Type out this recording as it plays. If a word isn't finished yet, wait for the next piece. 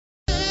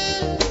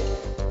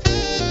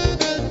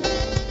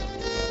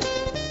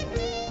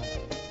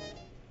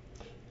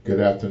Good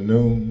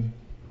afternoon.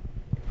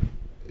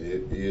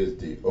 It is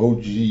the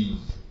OGs.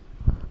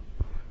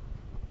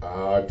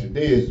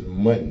 Today is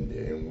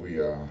Monday, and we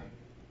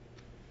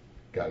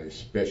got a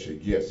special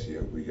guest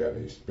here. We got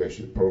a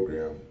special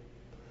program,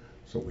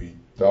 so we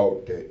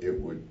thought that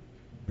it would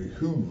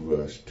behoove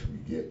us to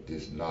get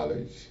this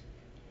knowledge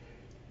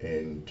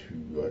and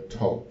to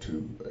talk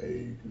to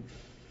a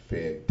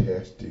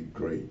fantastic,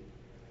 great,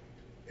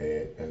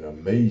 and an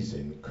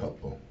amazing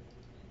couple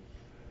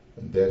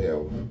that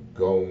have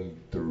gone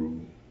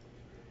through,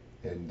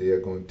 and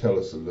they're going to tell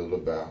us a little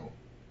about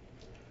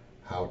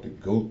how to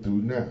go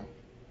through now.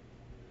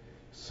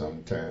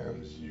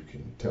 Sometimes you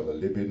can tell a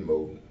little bit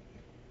more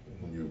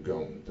when you've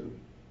gone through.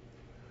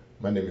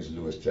 My name is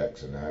Lewis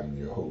Jackson. I'm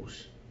your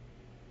host.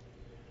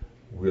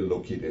 We're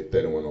located at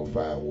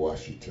 3105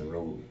 Washington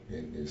Road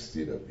in the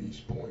city of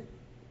East Point.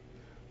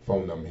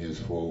 Phone number is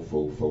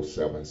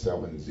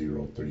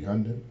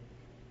 404-477-0300.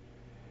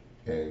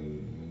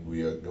 And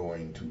we are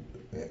going to,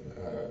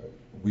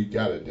 we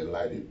got a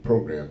delighted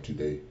program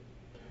today.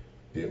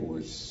 It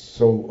was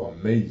so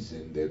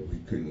amazing that we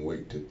couldn't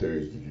wait till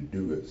Thursday to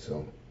do it.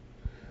 So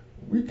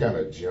we kind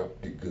of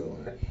jumped the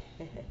gun.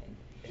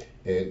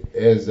 And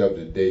as of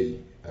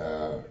today,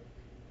 I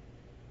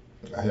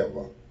have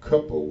a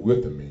couple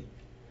with me.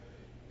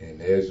 And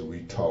as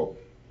we talk,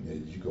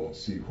 you're going to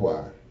see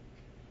why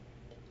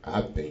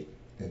I think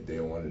that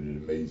they're one of the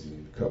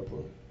amazing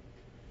couple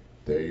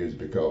there is,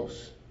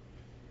 because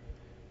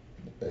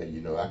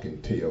I can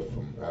tell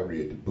I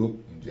read the book,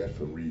 and just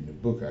from reading the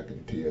book, I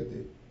can tell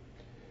that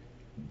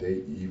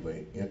they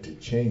even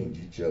interchange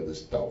each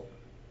other's thought.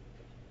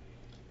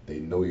 They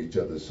know each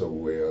other so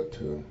well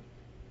to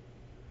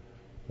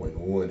when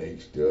one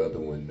aches, the other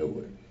one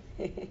know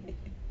it.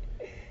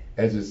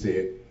 As I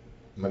said,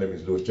 my name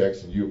is Lewis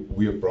Jackson.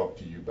 We are brought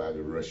to you by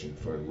the Russian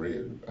firm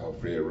Red.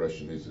 Fred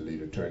Russian is the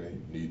lead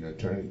attorney. Need an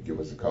attorney? Give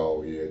us a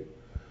call here at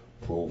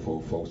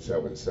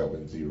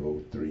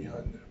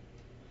 444-770-0300.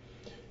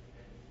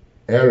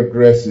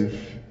 Aggressive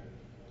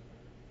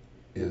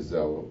is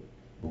a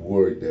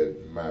word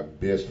that my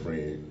best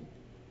friend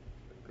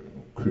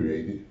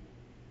created.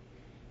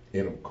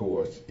 And of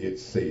course, it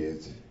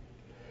says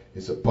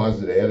it's a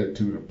positive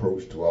attitude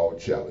approach to all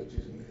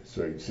challenges and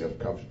certain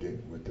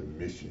self-confident with the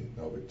mission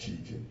of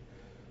achieving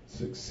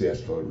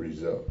successful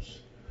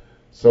results.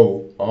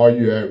 So all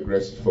you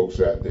aggressive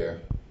folks out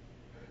there,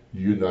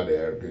 you're not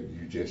arrogant.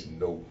 You just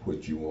know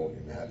what you want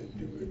and how to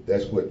do it.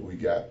 That's what we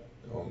got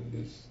on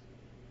this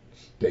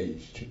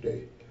stage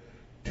today.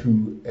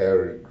 Two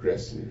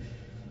aggressive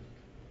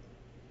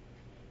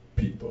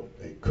people,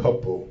 a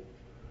couple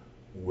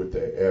with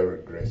an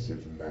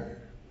aggressive mind.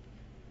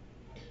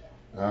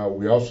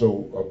 We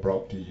also are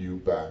brought to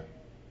you by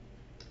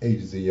A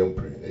to Z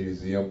Imprint. A to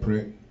Z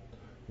Imprint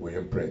will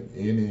imprint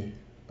any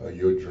of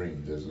your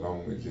dreams as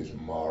long as it's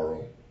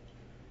moral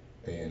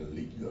and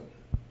legal.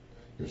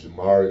 If it's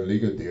moral and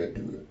legal, they'll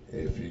do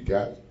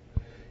it.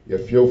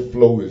 If your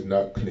flow is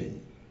not clean,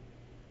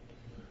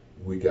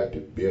 we got the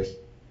best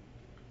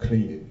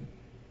cleaning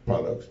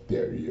products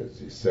there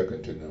is. It's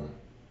second to none.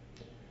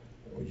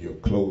 Your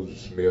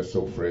clothes smell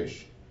so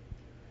fresh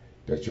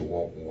that you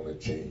won't want to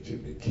change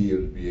it. The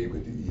kids will be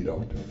able to eat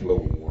off the floor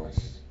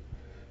once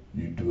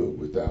you do it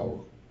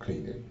without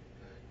cleaning.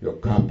 Your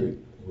carpet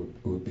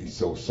would be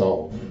so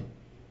soft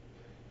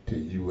till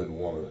you wouldn't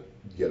want to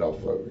get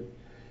off of it.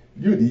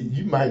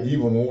 You might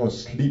even want to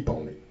sleep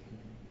on it.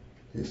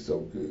 It's so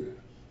good.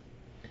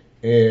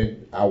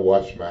 And I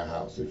watch my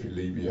house. If you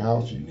leave your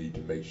house, you need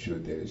to make sure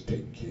that it's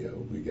taken care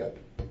of. We got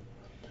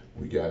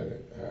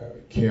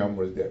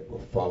cameras that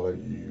will follow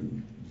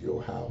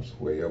your house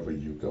wherever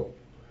you go.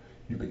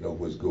 You can know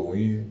what's going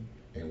in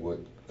and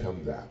what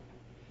comes out.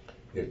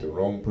 If the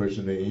wrong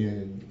person is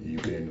in, you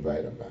can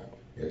invite them out.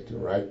 If the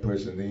right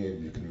person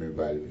in, you can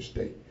invite them to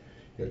stay.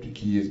 If the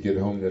kids get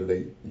home that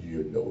late,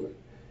 you know it.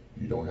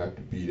 You don't have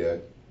to be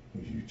there.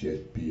 You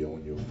just be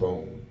on your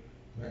phone,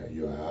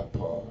 your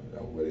iPod,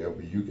 or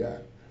whatever you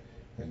got,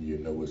 and you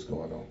know what's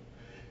going on.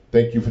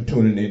 Thank you for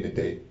tuning in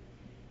today.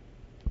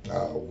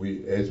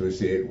 As we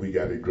said, we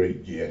got a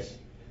great guest,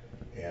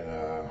 and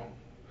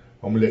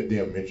I'm gonna let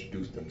them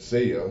introduce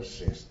themselves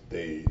since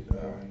they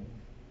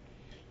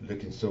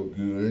looking so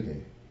good,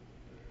 and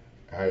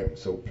I am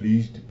so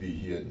pleased to be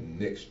here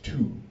next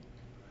to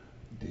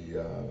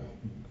the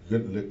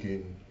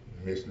good-looking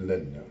Miss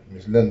Linda.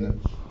 Miss Linda,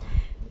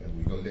 and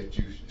we're gonna let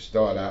you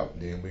start out,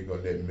 and then we're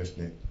gonna let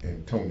Mr.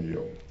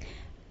 Antonio.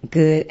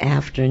 Good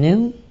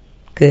afternoon.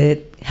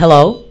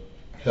 Hello.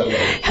 Hello.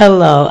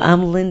 Hello,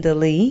 I'm Linda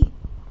Lee.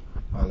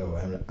 Hello,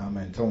 I'm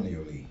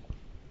Antonio Lee.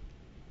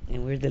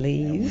 And we're the And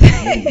Lees. we're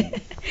the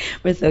Lees.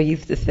 We're so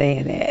used to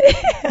saying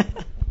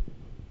that.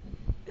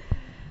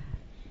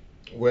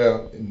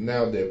 Well,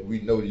 now that we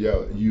know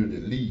you're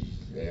the lead,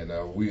 and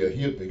we are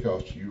here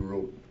because you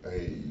wrote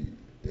a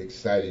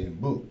exciting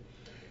book,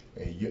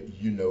 and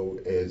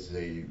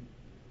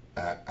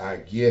I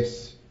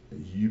guess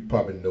you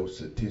probably know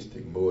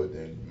statistic more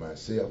than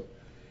myself,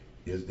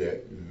 is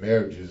that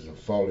marriages are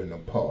falling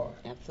apart.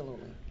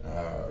 Absolutely.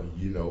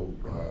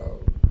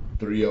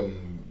 Three of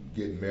them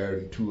get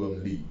married and two of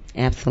them leave.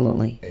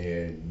 Absolutely.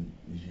 And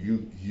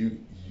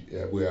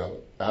well,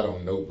 I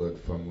don't know,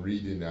 but from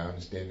reading, I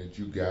understand that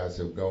you guys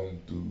have gone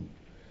through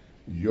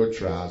your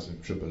trials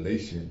and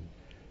tribulation,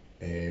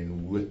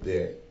 and with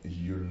that,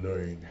 you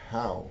learn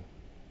how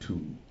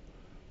to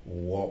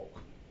walk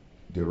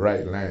the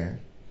right line.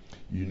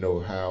 You know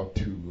how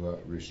to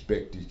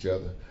respect each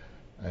other.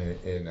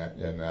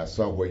 And I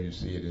saw where you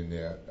see it in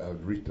there.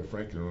 Aretha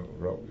Franklin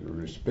wrote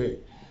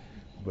respect,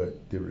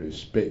 but the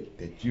respect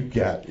that you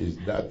got is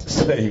not the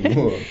same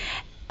one.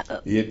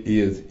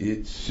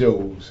 It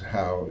shows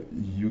how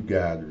you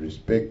guys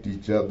respect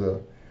each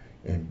other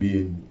and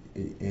be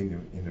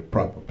in the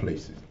proper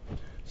places.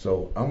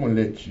 So I'm gonna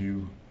let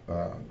you.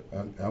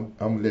 I'm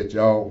gonna let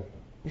y'all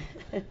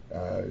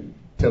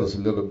tell us a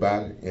little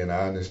about it, and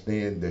I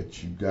understand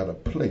that you got a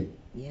play.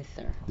 Yes,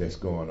 sir. That's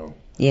going on.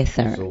 Yes,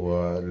 sir. So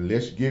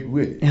let's get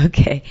with it.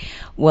 Okay.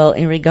 Well,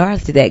 in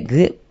regards to that,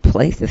 good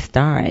place to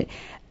start.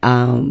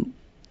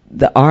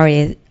 The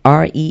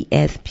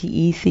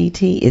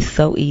RESPECT is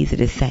so easy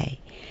to say,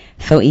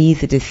 so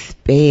easy to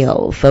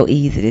spell, so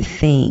easy to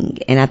sing,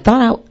 and I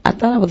thought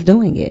I was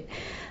doing it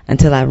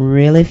until I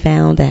really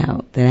found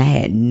out that I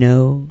had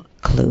no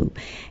clue,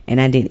 and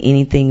I did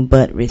anything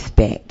but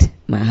respect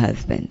my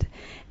husband,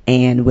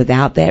 and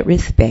without that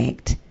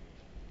respect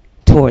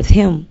towards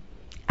him,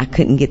 I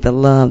couldn't get the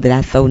love that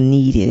I so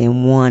needed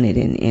and wanted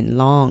and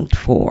longed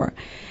for.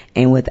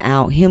 And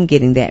without him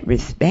getting that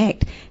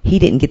respect, he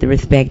didn't get the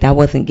respect. I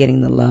wasn't getting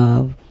the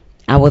love.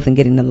 I wasn't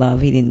getting the love.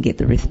 He didn't get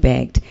the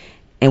respect.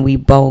 And we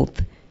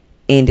both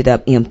ended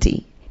up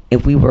empty.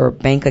 If we were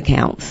bank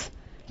accounts,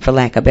 for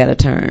lack of better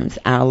terms,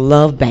 our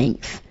love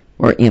banks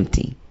were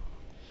empty.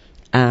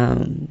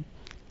 And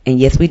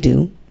yes, we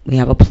do. We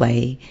have a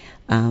play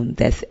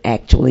that's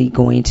actually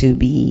going to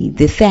be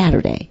this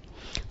Saturday,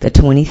 the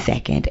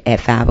 22nd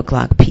at 5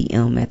 o'clock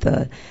p.m. at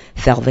the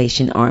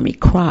Salvation Army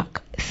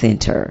Kroc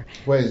Center.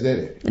 Where is that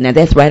at? Now,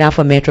 that's right off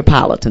of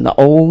Metropolitan, the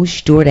old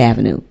Stewart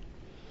Avenue.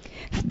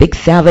 Big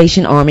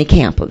Salvation Army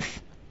campus.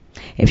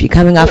 If you're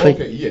coming off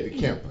okay, yeah, the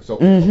campus.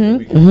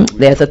 Okay,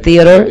 There's a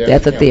theater.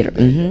 That's a theater.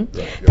 Right,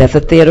 That's a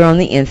theater on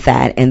the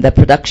inside, and the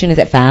production is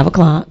at 5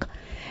 o'clock,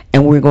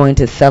 and we're going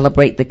to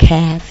celebrate the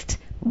cast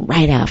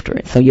right after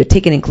it. So your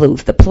ticket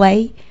includes the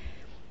play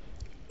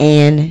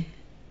and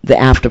the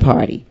after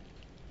party.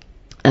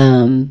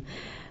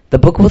 The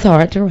book was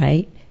hard to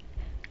write.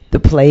 The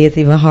play is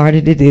even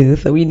harder to do,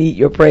 so we need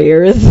your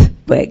prayers.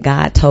 But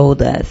God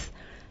told us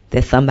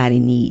that somebody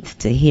needs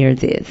to hear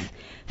this.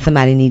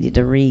 Somebody needed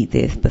to read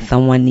this, but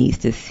someone needs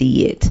to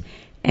see it.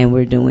 And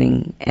we're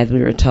doing as we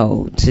were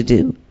told to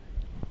do.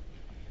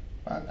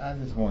 I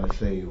just want to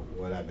say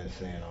what I've been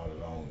saying all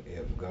along.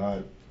 If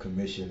God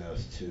commissioned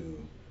us to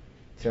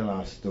tell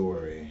our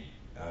story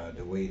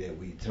the way that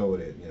we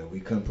told it, we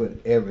couldn't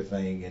put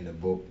everything in the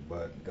book,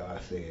 but God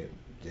said,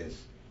 just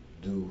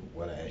do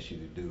what I asked you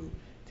to do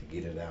to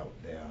get it out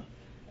there,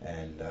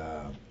 and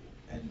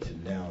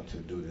to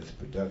do this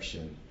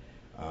production.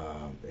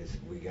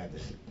 We got to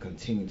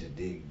continue to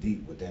dig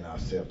deep within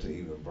ourselves to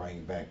even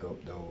bring back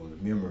up those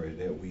memories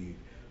that we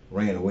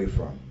ran away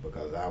from,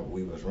 because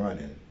we was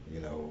running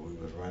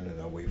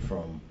away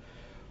from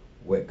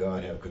what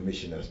God have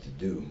commissioned us to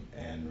do.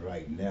 And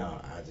right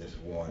now, I just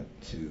want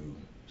to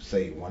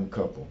say one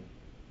couple,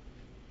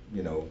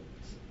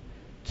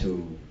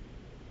 to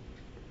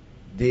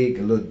dig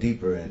a little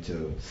deeper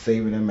into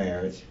saving a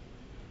marriage,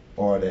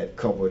 or that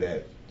couple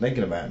that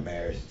thinking about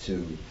marriage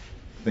to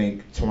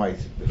think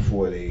twice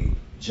before they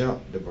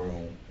jump the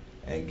broom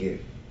and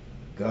get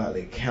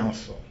godly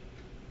counsel,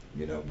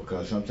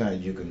 because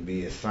sometimes you can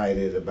be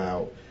excited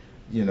about,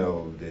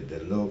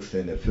 the looks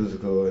and the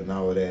physical and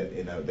all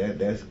that,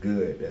 that's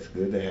good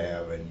to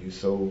have, and you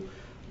so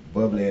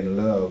bubbly in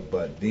love,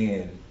 but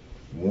then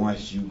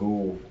once you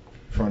go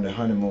from the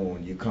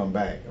honeymoon, you come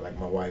back, like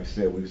my wife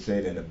said, we've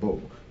said in the book,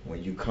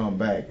 when you come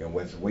back and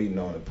what's waiting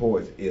on the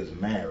porch is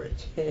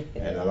marriage.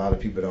 And a lot of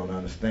people don't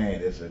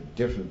understand there's a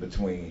difference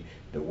between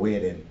the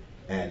wedding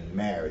and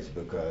marriage,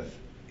 because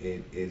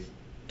it is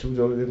two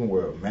totally different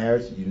worlds.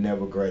 Marriage, you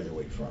never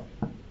graduate from.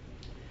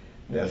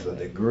 That's a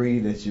degree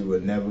that you will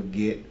never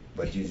get,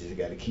 but you just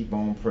got to keep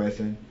on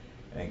pressing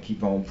and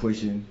keep on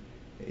pushing.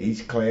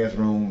 Each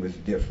classroom is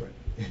different.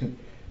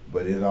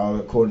 But it's all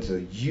according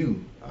to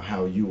you,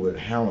 how you would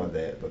handle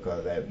that,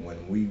 because that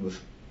when we was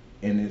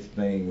in this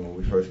thing, when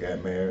we first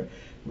got married,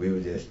 we were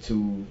just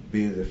too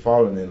busy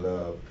falling in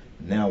love.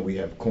 Now we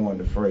have coined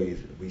the phrase,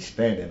 we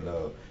stand in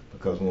love,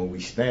 because when we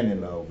stand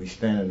in love, we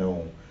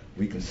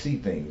can see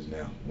things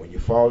now. When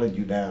you're falling,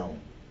 you're down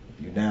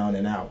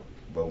and out.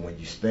 But when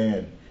you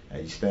stand,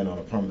 and you stand on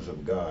the promise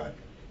of God,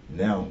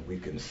 now we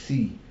can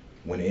see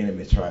when the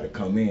enemy try to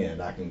come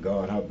in. I can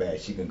guard her back,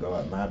 she can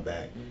guard my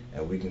back,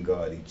 and we can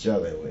guard each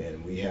other.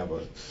 And we have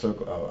a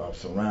circle of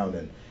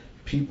surrounding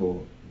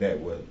people that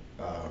will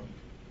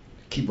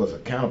keep us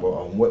accountable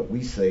on what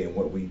we say and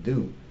what we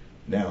do.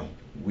 Now,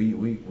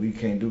 we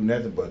can't do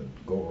nothing but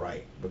go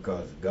right,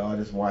 because God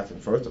is watching.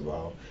 First of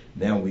all,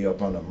 now we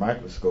up on a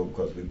microscope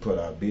because we put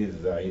our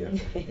business out here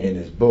in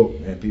this book,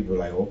 and people are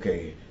like,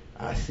 okay,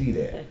 I see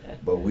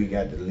that, but we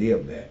got to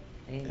live that.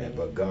 Amen.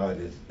 But God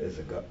is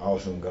an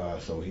awesome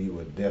God, so He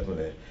would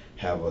definitely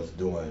have us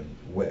doing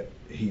what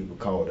He would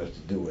call us to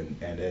do, and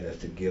that is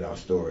to get our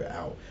story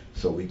out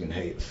so we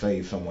can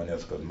save someone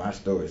else. Because my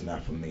story is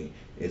not for me;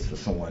 it's for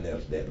someone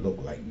else that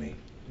look like me.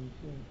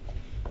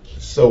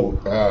 So,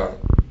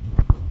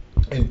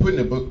 in putting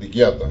the book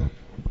together,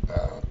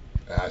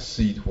 I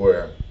see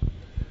where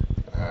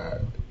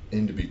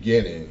in the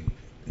beginning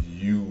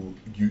you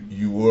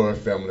were a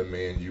family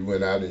man. You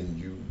went out and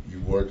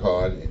you worked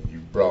hard and you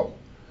brought.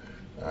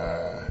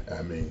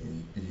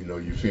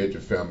 You fed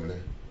your family,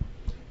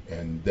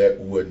 and that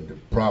wasn't the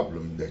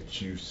problem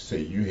that you say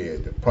you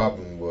had. The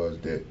problem was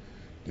that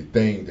the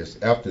thing that's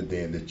after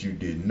then that you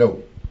didn't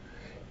know.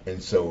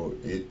 And so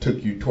it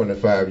took you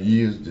 25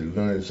 years to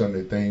learn some of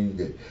the things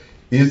that,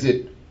 is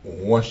it,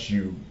 once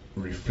you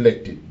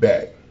reflected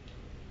back,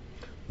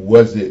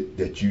 was it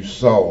that you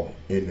saw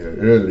in the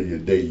earlier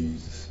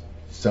days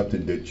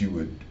something that you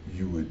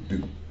would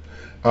do?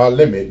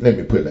 Let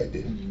me put it like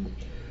this.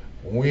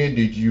 When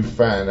did you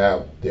find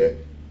out that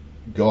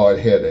God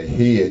had a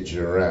hedge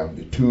around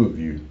the two of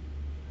you,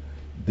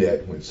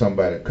 that when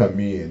somebody come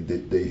in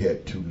that they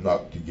had to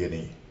knock to get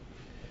in?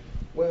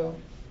 Well,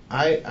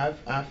 I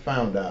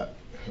found out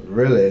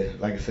really,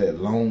 like I said,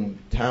 long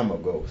time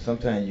ago.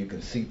 Sometimes you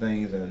can see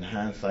things, and in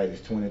hindsight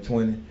is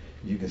 20/20.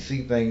 You can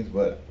see things,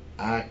 but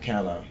I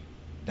kind of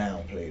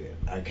downplayed it.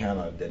 I kind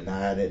of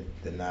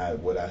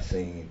denied what I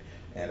seen,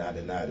 and I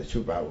denied the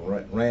truth. I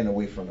ran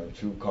away from the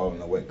truth,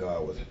 calling it what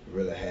God was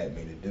really had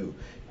me to do.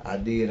 I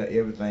did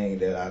everything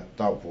that I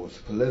thought was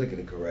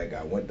politically correct.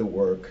 I went to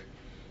work,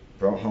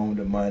 brought home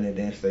the money,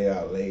 then stay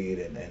out late,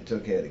 and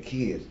took care of the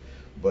kids.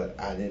 But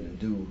I didn't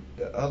do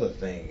the other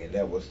thing, and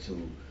that was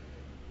to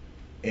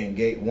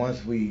engage.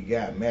 Once we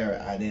got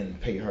married, I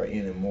didn't pay her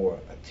any more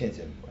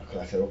attention,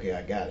 because I said, okay,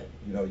 I got it.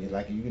 You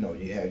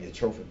have your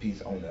trophy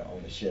piece on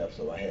the shelf.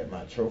 So I had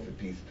my trophy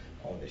piece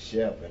on the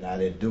shelf, and I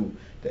didn't do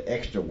the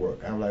extra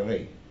work. I'm like,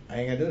 hey, I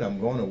ain't gonna do that. I'm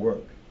going to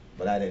work,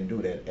 but I didn't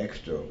do that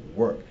extra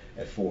work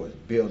as far as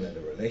building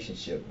the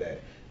relationship that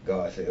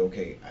God said,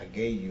 okay, I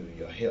gave you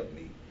your help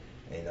me.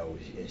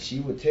 And she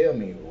would tell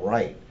me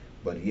right,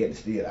 but yet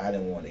still I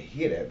didn't want to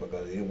hear that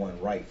because it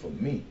wasn't right for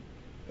me.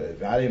 But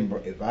if I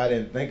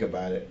didn't think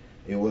about it,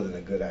 it wasn't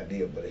a good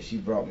idea. But if she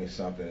brought me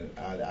something,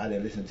 I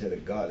didn't listen to the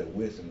godly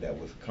wisdom that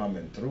was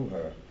coming through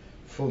her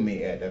for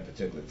me at that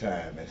particular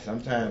time. And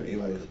sometimes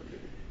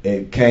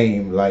it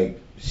came like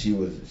she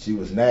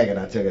was nagging.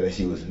 I tell her that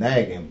she was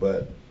nagging,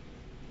 but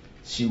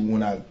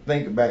when I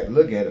think back,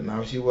 look at it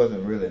now, she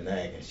wasn't really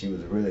nagging. She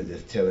was really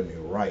just telling me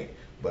right.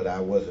 But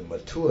I wasn't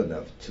mature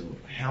enough to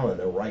handle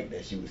the right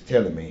that she was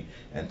telling me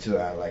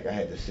until I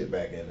had to sit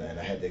back and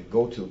I had to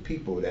go to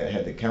people that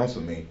had to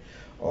counsel me,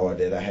 or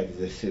that I had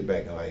to just sit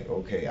back and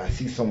okay, I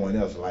see someone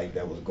else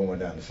that was going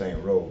down the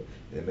same road.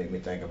 It made me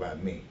think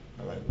about me.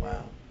 I'm like,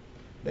 wow,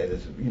 that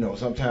is,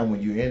 sometimes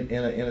when you're in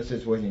a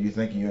situation, you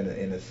think you're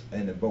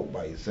in a boat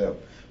by yourself,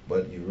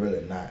 but you're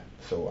really not.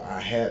 So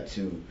I had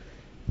to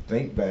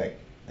think back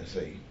and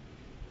say,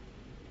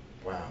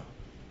 wow,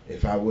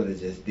 if I would have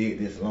just did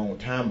this a long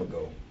time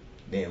ago,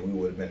 then we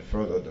would have been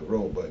further up the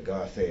road. But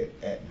God said,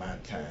 at my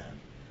time,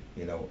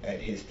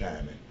 at His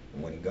timing.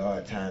 When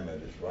God's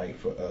timing is right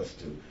for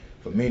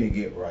me to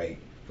get right,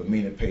 for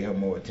me to pay her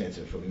more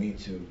attention, for me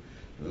to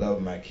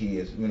love my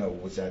kids,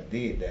 which I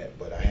did that,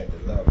 but I had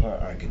to love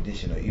her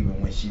unconditionally, even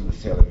when she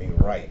was telling me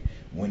right,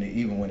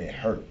 even when it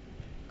hurt,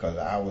 because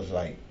I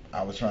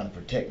was trying to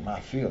protect my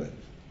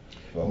feelings.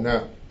 So,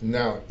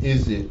 now,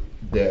 is it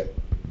that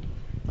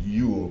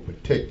you are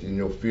protecting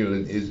your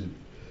feelings?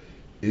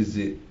 Is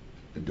it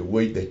the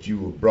way that you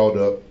were brought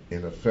up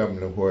in a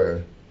family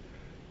where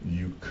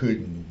you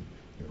couldn't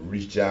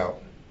reach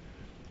out,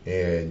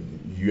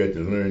 and you had to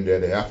learn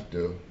that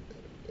after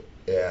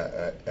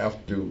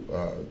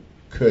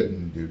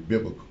cutting the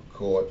biblical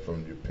cord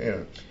from your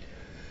parents?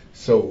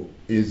 So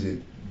is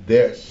it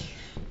that?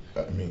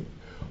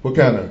 What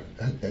kind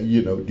of,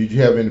 did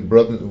you have any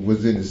brothers?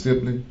 Was any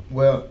sibling?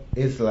 Well,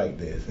 it's like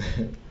this.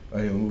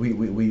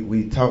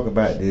 We talk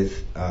about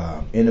this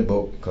in the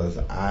book because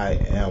I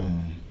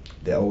am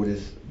the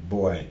oldest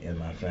boy in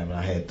my family.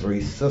 I had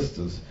 3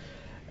 sisters,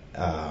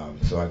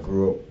 so I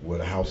grew up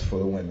with a house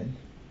full of women.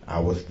 I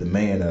was the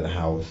man of the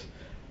house,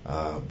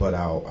 but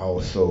I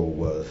also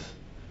was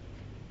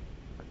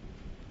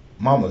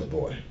mama's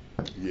boy.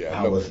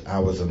 Yeah, I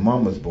was a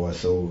mama's boy,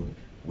 so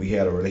we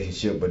had a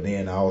relationship, but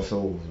then I also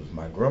was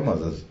my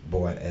grandmother's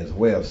boy as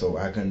well, so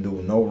I couldn't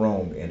do no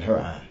wrong in her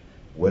eye.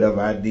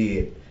 Whatever I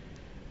did,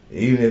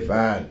 even if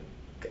I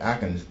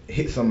can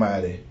hit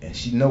somebody and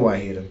she know I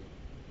hit him,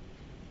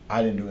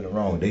 I didn't do it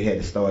wrong. They had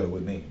to start it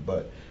with me,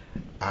 but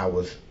I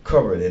was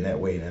covered in that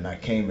way, and I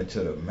came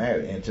into the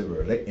marriage,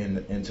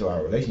 into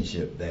our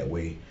relationship that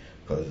way,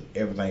 because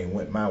everything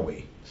went my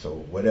way. So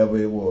whatever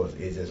it was,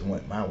 it just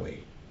went my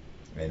way.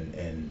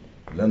 And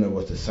Linda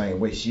was the same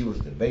way. She was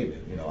the baby.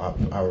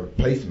 Our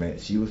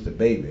replacement. She was the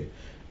baby.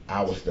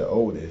 I was the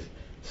oldest.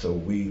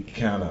 So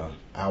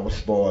I was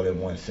spoiled in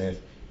one sense.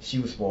 she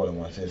was spoiled in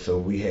one sense. So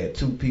we had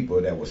two people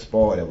that were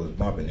spoiled, that was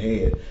bumping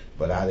head,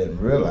 but I didn't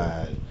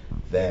realize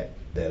that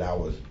I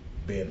was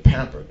being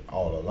pampered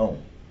all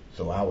along.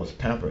 So I was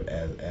pampered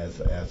as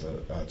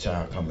a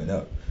child coming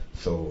up.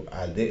 So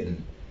I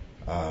didn't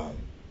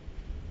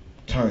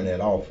turn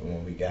that off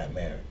when we got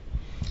married.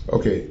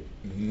 Okay,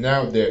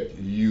 now that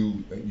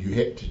you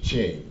had to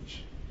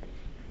change,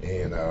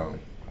 and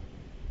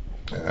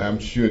I'm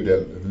sure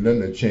that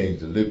Linda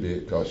changed a little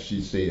bit because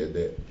she said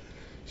that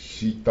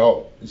she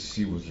thought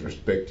she was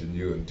respecting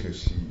you until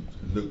she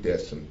looked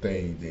at some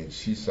things and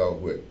she saw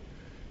what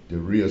the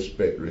real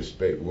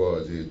respect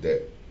was, is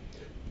that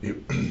it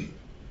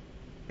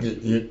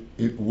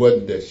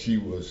wasn't that she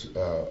was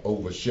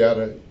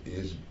overshadowed.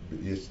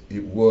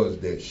 It was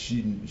that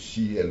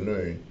she had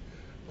learned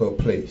her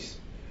place,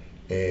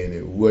 and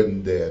it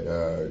wasn't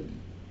that.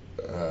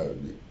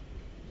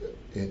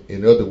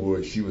 In other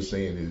words, she was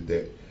saying is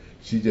that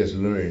she just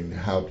learned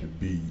how to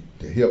be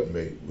the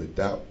helpmate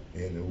without,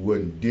 and it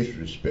wasn't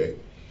disrespect.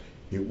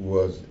 It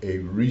was a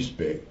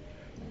respect,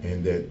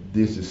 and that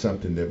this is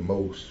something that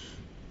most,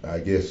 I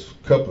guess,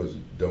 couples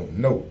don't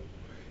know.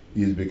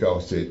 Is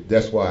because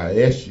that's why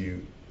I asked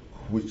you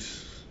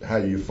how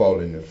you fall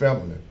in the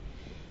family,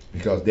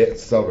 because that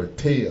sort of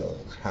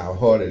tells how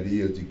hard it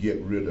is to get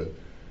rid of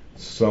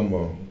some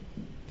of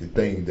the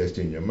things that's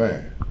in your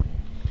mind.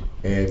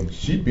 And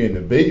she being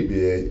a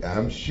baby,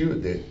 I'm sure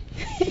that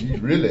she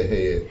really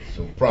had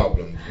some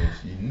problems, and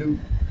she knew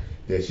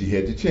that she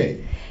had to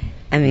change.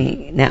 I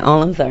mean,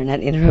 I'm sorry, not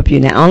to interrupt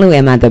you. Not only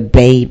am I the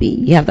baby,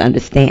 you have to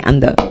understand, I'm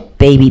the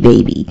baby.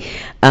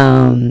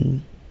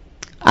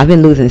 I've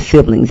been losing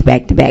siblings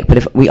back to back, but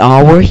if we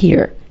all were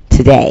here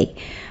today,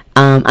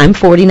 I'm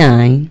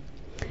 49.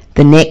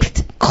 The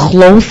next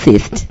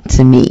closest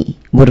to me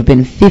would have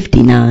been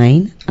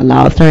 59. I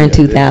lost her in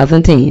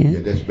 2010. Yeah,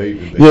 that's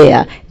baby.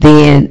 Yeah.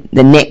 Then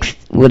the next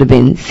would have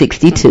been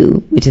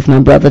 62, which is my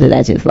brother that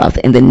I just lost.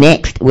 And the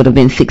next would have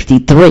been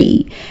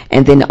 63.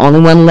 And then the only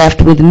one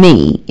left with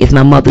me is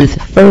my mother's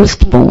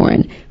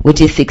firstborn, which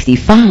is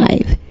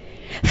 65.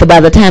 So by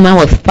the time I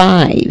was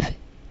 5,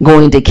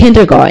 going to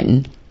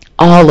kindergarten,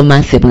 all of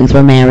my siblings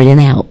were married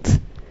and out.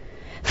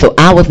 So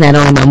I was not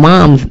only my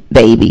mom's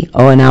baby,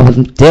 and I was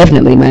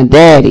definitely my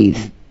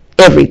daddy's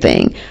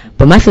everything.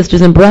 But my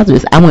sisters and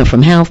brothers, I went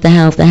from house to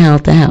house to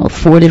house to house,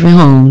 4 different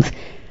homes,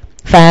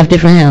 5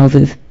 different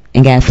houses,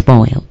 and got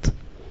spoiled.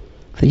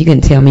 So you can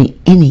tell me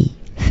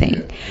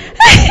anything.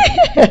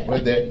 Yeah.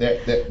 Well,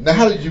 now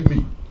how did you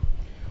meet?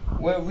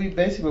 Well, we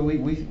basically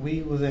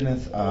we was in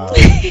this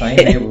same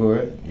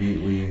neighborhood.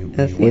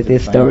 Let's see if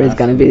this story is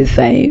going to be the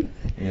same.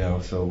 You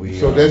know, so we.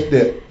 So that's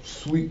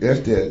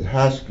that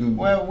high school.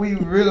 Well, we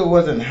really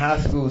wasn't high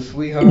school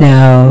sweethearts.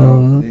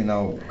 No. You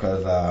know,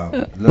 because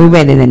we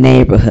went in the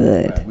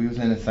neighborhood. Right, we was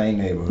in the same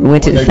neighborhood. We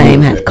went to the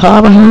same house.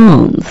 Carver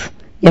Homes.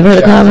 You ever heard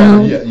of Carver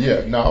Homes?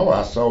 Yeah. No,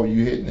 I saw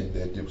you hitting it.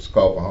 That it was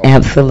Carver Homes.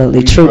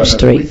 Absolutely, Troop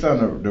Street. We saw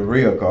the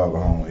real Carver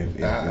Home.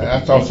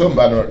 I saw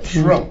somebody on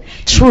Trump.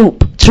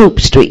 Troop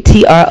Street.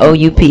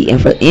 TROUP.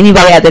 And for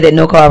anybody out there that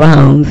know Carver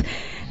Homes,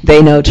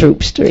 they know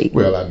Troop Street.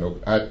 Well, I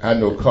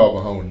know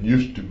Carver Home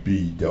used to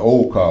be the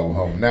old Carver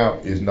Home. Now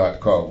it's not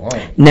Carver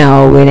Home.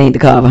 No, it ain't the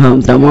Carver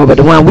Homes no more. But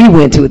the one we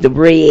went to, the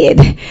red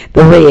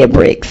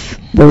bricks.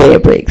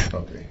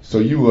 Okay. So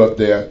you were up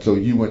there. So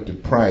you went to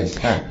Price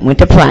High. Went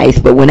to Price,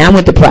 but when I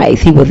went to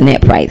Price, he wasn't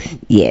at Price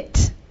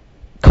yet.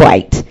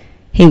 Quite.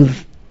 He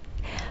was.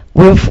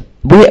 We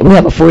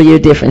have a 4-year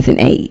difference in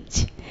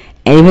age.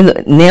 And even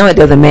though, now it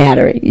doesn't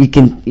matter. It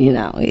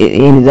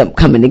ended up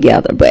coming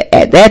together. But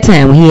at that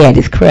time, he had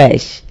his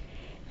crush.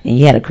 And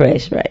you had a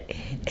crush, right?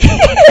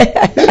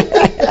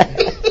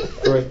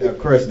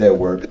 Crush that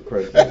work.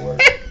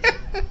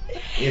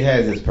 It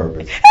has its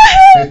purpose.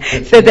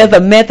 So there's a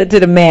method to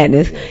the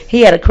madness.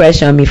 He had a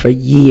crush on me for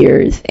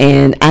years.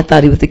 And I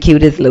thought he was the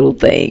cutest little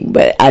thing.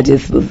 But I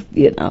just was,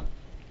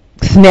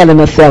 smelling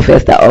myself,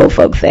 as the old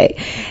folks say.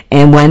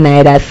 And one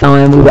night I saw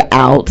him. We were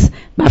out.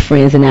 My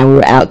friends and I, we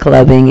were out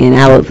clubbing, and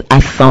I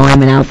saw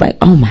him, and I was like,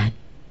 oh my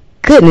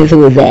goodness,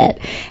 who is that?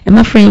 And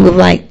my friend was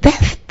like,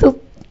 that's the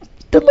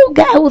little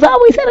guy who's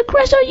always had a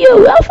crush on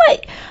you. I was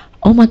like,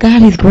 oh my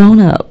God, he's grown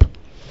up.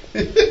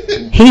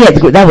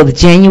 That was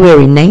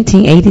January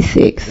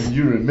 1986. And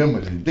you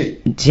remember the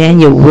date?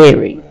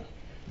 January.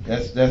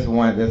 That's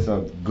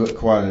a good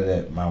quality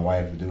that my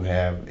wife do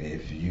have.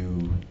 If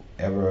you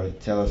ever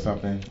tell her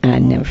something, I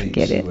never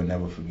forget it. She will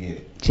never forget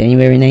it.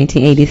 January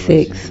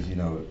 1986.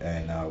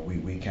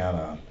 We kind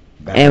of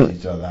balance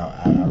each other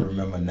out. I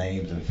remember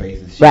names and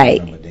faces. She right.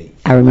 Remember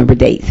dates. I remember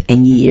dates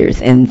and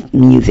years and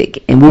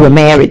music, and we were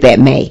married that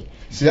May.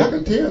 See, I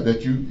can tell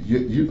that you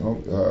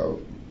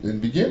in the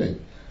beginning,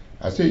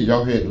 I said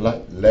y'all had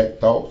lack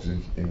thoughts,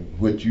 and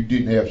what you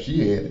didn't have,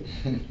 she had it.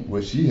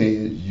 What she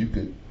had, you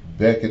could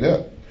back it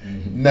up.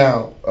 Mm-hmm.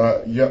 Now,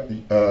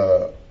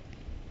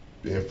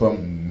 if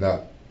I'm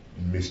not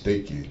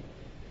mistaken,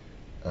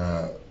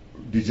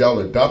 did y'all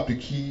adopt a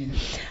kid?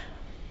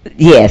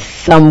 Yes,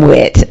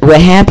 somewhat. What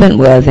happened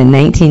was in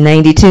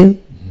 1992,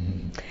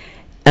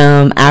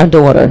 our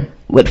daughter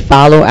would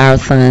follow our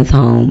sons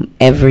home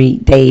every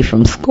day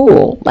from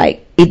school.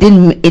 Like it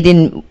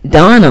didn't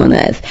dawn on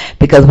us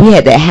because we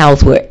had that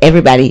house where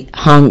everybody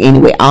hung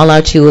anyway. All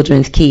our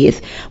children's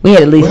kids. We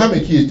had at least Well, how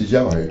many kids did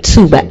y'all have?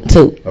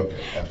 two. Okay.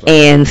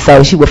 And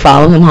so she would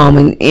follow him home,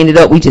 and ended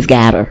up we just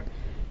got her.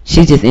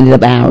 She just ended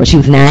up ours. She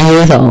was 9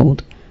 years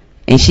old,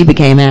 and she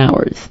became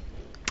ours.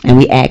 And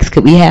we asked,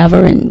 could we have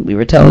her? And we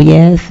were told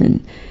yes,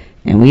 and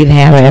we've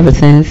had her ever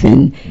since.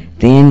 And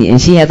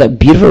she has a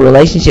beautiful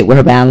relationship with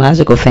her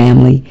biological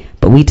family,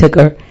 but we took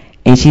her,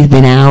 and she's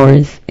been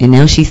ours. And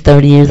now she's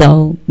 30 years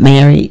old,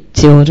 married,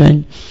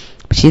 children.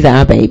 She's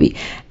our baby.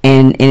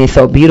 And it's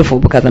so beautiful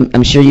because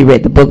I'm sure you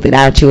read the book that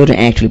our children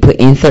actually put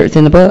inserts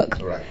in the book.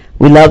 Right.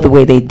 We love the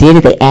way they did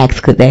it. They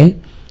asked, could they?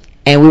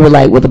 And we were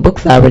like, well, the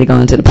book's already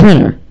gone to the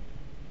printer.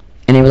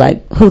 And they were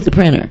like, who's the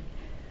printer?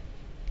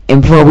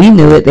 And before we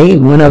knew it, they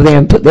went over there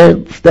and put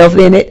their stuff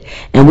in it.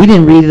 And we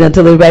didn't read it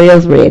until everybody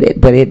else read it.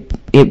 But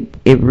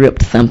it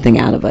ripped something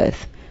out of us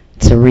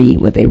to read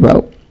what they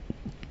wrote.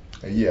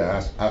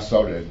 Yeah, I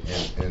saw that,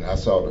 and I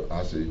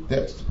said,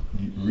 that's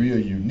real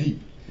unique.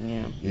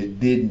 Yeah.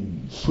 It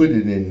didn't put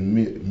it in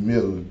the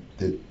middle,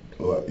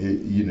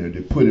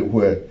 to put it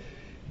where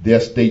their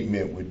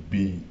statement would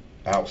be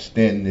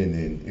outstanding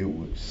and it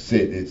would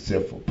set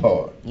itself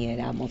apart. Yeah, it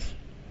almost,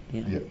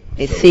 Yeah.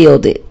 it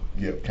sealed it.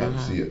 Yeah, kind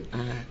of sealed.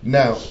 Uh-huh.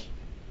 Now,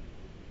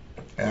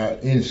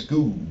 in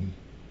school,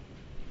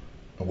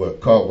 well,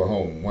 Carver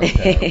Home one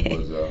time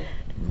was,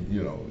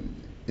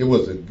 it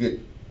was a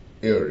good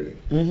area.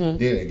 Mm-hmm.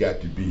 Then it got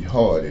to be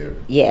hard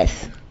area.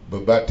 Yes.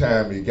 But by the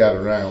time it got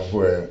around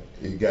where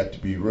it got to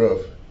be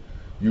rough,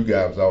 you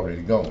guys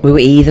already gone. We were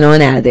easing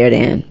on out of there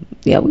then.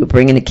 Yeah, we were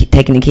taking the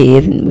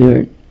kids, and we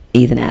were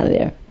easing out of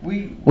there.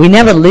 We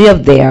never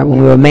lived there when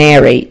we were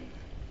married.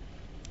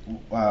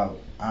 Well,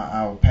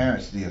 our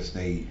parents still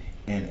stayed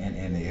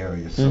in the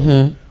area, so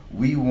Mm-hmm.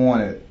 we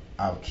wanted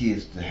our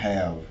kids to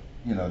have,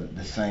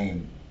 the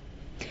same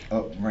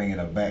upbringing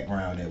or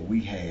background that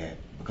we had,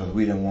 because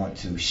we didn't want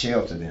to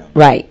shelter them.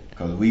 Right.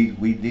 Because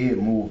we did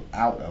move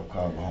out of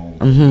Carver Home.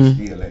 Mm-hmm.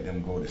 We still let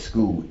them go to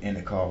school in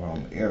the Carver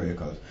Home area,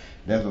 because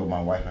that's what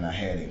my wife and I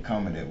had in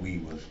common, that we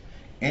was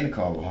in the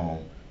Carver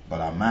Home, but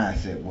our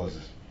mindset was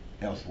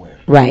elsewhere.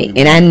 Right.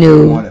 And I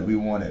knew we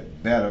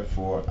wanted better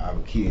for our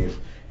kids.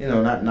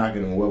 Not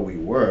knocking on where we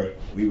were.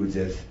 We were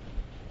just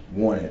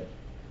wanted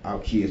our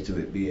kids to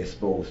be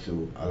exposed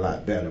to a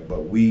lot better.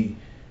 But we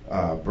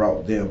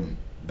brought them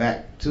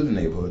back to the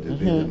neighborhood to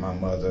visit my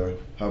mother,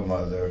 her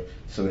mother,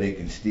 so they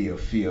can still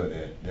feel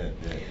that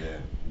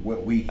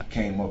what we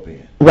came up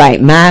in. Right.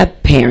 My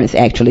parents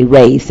actually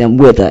raised them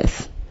with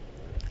us.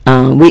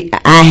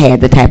 I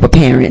had the type of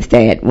parents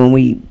that when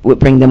we would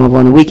bring them over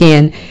on the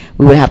weekend,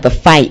 we would have to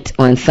fight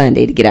on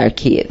Sunday to get our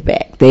kids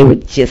back. They were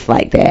just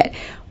like that.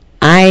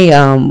 I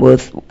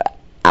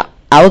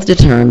was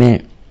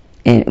determined,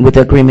 and with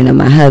the agreement of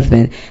my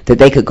husband, that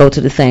they could go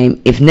to the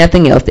same, if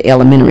nothing else, the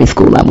elementary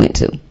school I went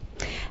to.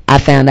 I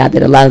found out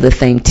that a lot of the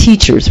same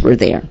teachers were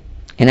there.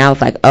 And I was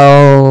like,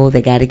 oh,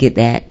 they got to get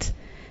that.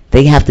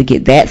 They have to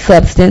get that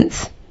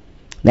substance.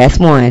 That's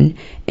one.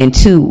 And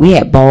two, we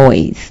had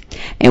boys.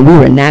 And we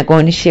were not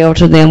going to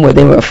shelter them where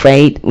they were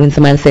afraid when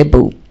somebody said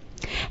boo.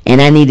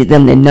 And I needed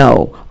them to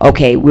know,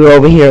 okay, we're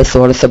over here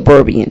sort of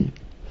suburban.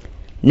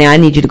 Now I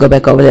need you to go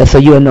back over there so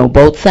you'll know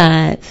both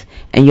sides,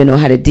 and you know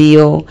how to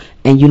deal,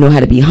 and you know how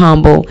to be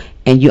humble,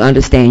 and you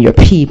understand your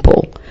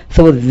people.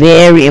 So it's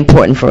very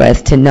important for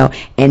us to know.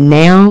 And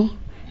now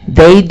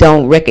they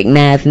don't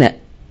recognize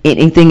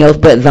anything else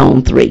but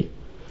Zone 3.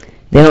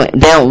 They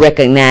don't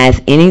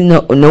recognize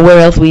nowhere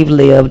else we've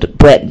lived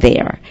but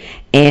there.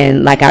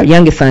 And like our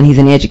youngest son, he's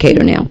an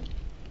educator now.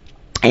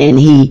 And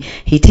he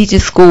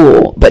teaches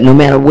school, but no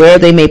matter where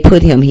they may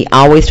put him, he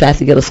always tries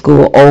to get a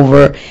school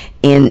over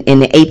in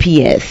the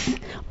APS,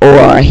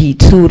 or he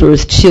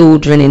tutors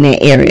children in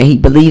that area. He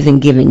believes in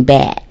giving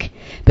back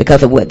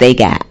because of what they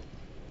got.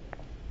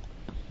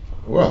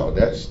 Well,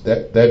 that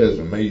is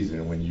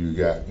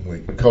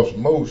amazing because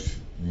most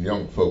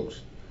young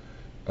folks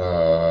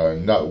are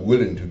not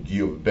willing to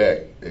give back,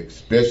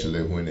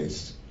 especially when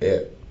it's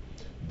at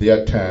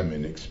their time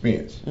and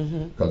expense.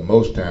 Because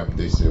most times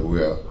they say,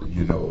 well,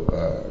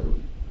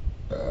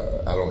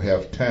 I don't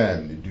have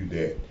time to do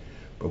that.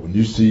 But when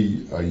you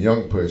see a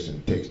young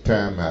person takes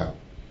time out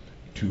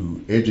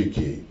to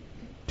educate,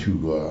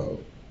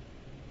 to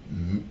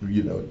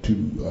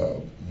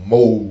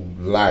mold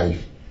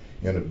life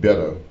in a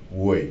better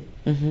way,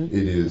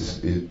 it's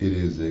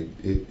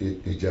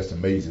just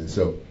amazing.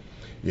 So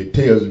it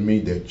tells me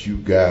that you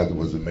guys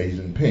was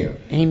amazing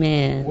parents.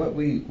 Amen. What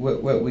we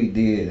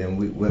did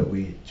and what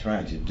we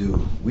trying to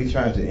do, we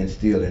trying to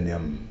instill in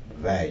them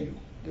the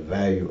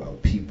value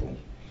of people.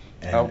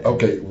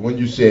 Okay, when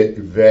you said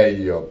the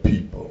value of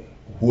people,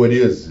 what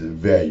is the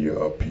value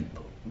of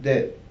people?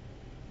 That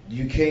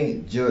you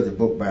can't judge a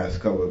book by its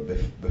cover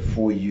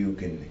before you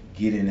can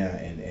get in there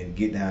and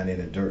get down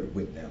in the dirt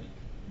with them.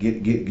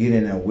 Get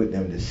in there with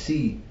them to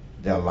see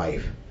their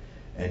life,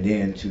 and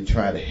then to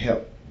try to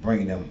help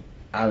bring them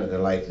out of the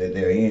life that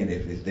they're in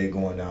if they're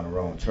going down the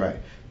wrong track.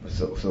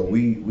 So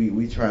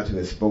we try to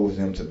expose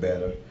them to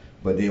better,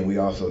 but then we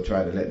also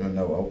try to let them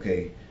know,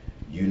 okay,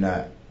 you're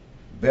not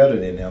better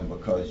than them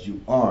because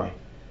you are,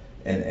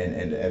 and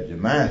have your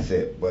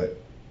mindset, but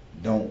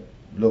don't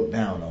look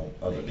down on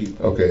other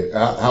people. Okay,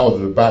 I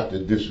was about to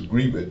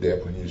disagree with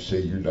that when you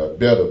say you're not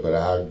better, but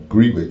I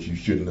agree with you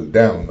shouldn't look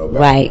down on nobody.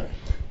 Right.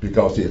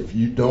 Because if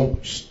you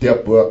don't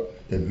step up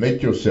and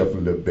make yourself a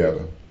little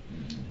better,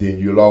 then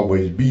you'll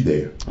always be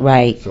there.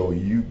 Right. So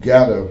you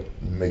gotta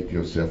make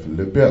yourself a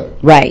little better.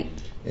 Right.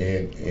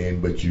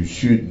 But you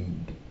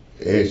shouldn't,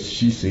 as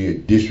she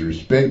said,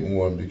 disrespect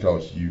one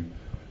because you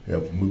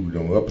have moved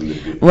on up a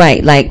little bit.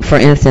 Right. Like, for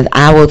instance,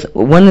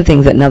 one of the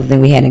things, another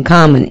thing we had in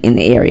common in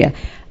the area,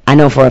 I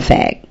know for a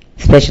fact,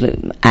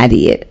 especially I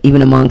did,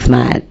 even amongst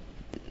my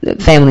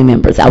family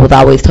members, I was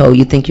always told,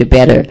 you think you're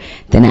better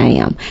than I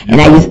am.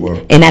 And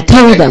I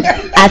told them,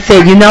 I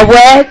said, you know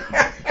what?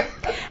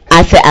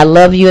 I said, I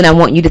love you and I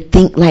want you to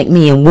think like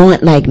me and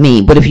want like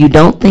me. But if you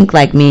don't think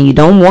like me and you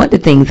don't want the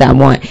things I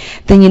want,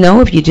 then,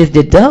 if you just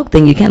deduct,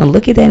 then you kind of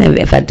look at that. And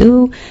if I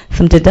do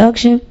some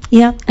deduction,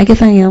 yeah, I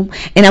guess I am.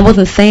 And I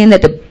wasn't saying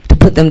that to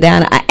put them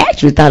down. I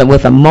actually thought it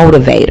was a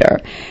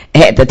motivator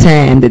at the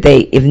time that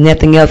if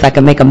nothing else, I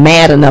could make them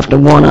mad enough to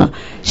want to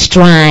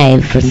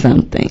strive for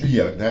something.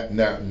 Yeah,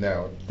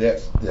 now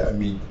that's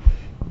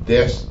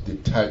the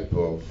type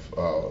of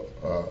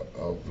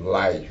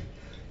life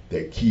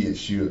that kids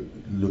should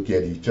look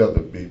at each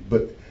other,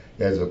 but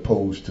as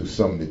opposed to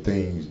some of the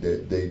things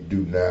that they do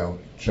now,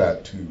 try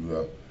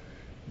to,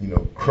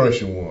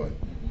 crush one.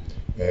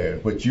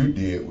 And what you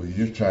did was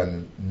you're trying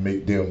to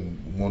make them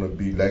want to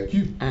be like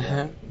you.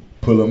 Uh-huh.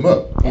 Pull them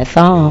up. That's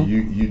all.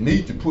 You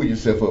need to pull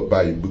yourself up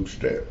by your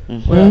bootstrap.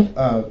 Mm-hmm.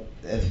 Well,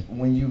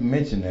 when you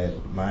mentioned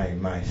that, my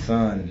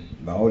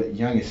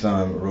youngest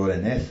son wrote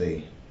an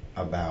essay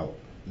about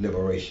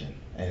liberation.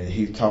 And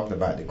he talked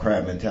about the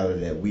crab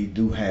mentality that we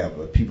do have,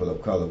 as people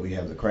of color. We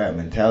have the crab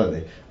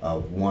mentality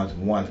of once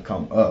one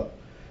come up,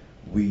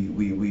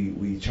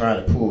 we try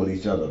to pull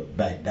each other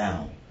back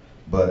down.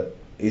 But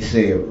it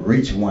said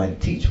reach one,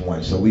 teach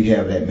one. So we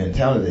have that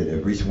mentality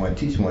that reach one,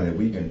 teach one. That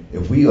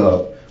if we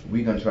up,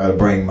 we gonna try to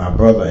bring my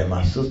brother and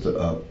my sister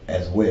up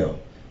as well.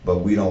 But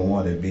we don't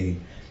want to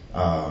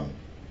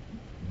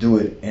do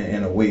it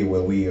in a way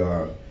where we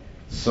are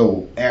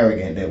so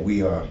arrogant that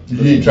we are.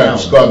 You ain't trying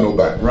to scar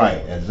nobody. Right,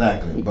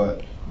 exactly.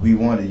 But we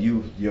want to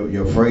use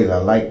your phrase. I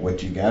like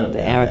what you got.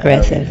 The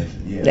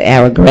aggressive. Yeah.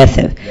 The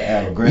aggressive.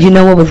 You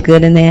know what was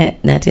good in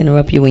that? Not to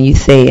interrupt you, when you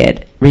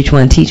said reach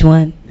one, teach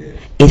one. Yes.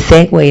 It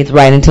segues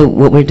right into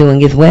what we're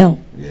doing as well.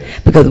 Yes.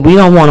 Because we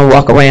don't want to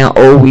walk around,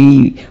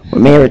 we were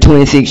married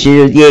 26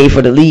 years, yay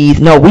for the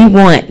leads. No, we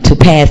want to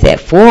pass that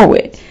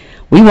forward.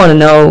 We want to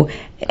know,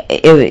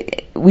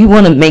 we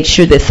want to make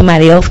sure that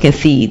somebody else can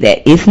see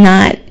that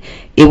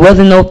it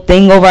wasn't no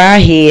thing over our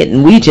head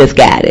and we just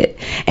got it.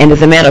 And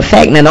as a matter of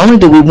fact, not only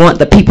do we want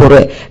the people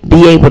to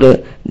be able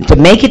to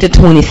make it to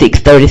 26,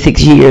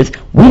 36 years,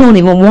 we don't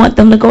even want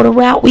them to go the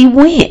route we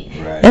went.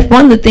 Right. That's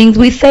one of the things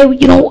we say, we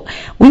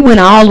went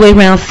all the way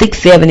around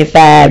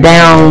 675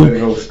 down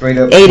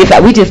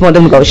 85. We just want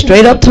them to go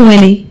straight up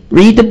 20,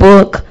 read the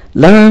book,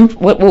 learn,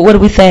 what do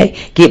we say?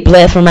 Get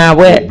blessed from our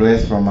what? Get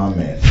blessed from our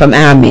mess. From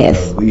our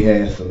mess. We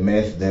had some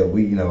mess that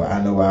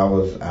I know I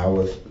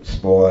was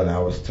spoiled and I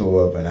was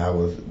tore up and I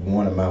was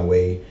wanting my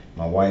way.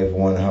 My wife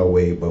wanted her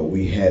way, but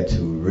we had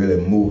to really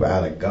move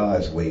out of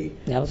God's way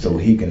so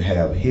He can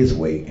have His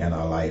way in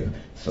our life.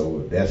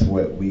 So that's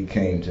what we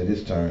came to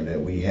this term, that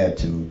we had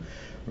to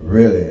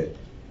really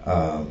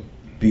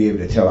be able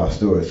to tell our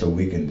story so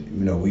we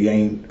can, we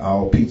ain't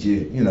all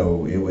peachy,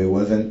 it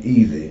wasn't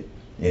easy.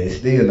 And it's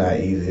still not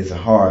easy. It's a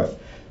hard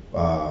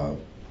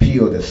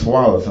pill to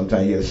swallow.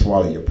 Sometimes you have to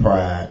swallow your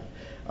pride.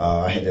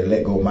 I had to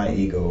let go of my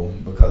ego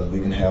because we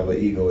can have an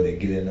ego that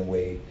get in the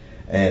way.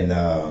 And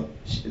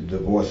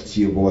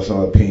she'll voice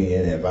her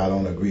opinion. If I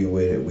don't agree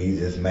with it, we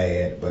just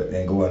mad. But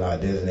then go in our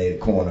designated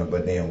corner.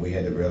 But then we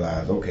had to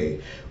realize,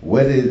 okay,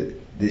 what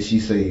did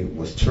she say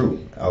was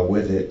true? Or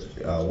was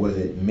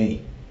it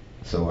me?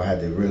 So I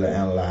had to really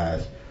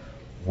analyze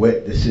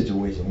what the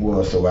situation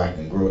was so I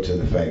can grow to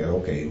the fact that,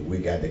 okay, we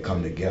got to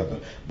come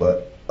together.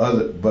 But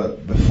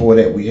before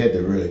that, we had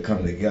to really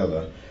come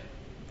together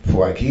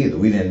for our kids.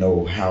 We didn't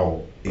know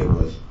how it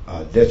was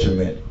a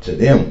detriment to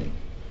them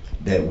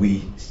that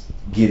we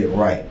get it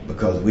right,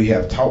 because we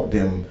have taught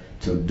them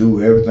to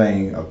do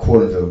everything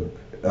according to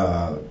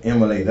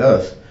emulate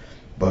us,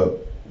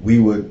 but we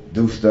would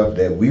do stuff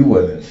that we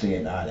wasn't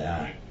seeing eye to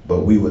eye, but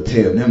we would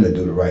tell them to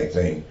do the right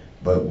thing.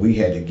 But we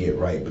had to get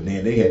right. But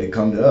then they had to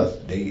come to us.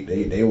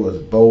 They was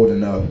bold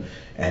enough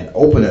and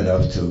open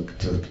enough to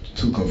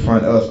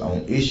confront us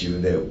on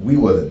issues that we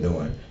wasn't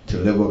doing, to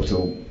live up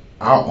to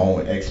our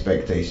own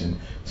expectation.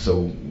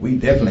 So we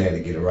definitely had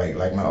to get it right.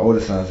 Like my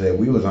oldest son said,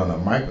 we was on a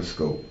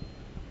microscope.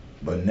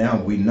 But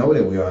now we know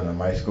that we are on a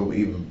microscope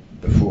even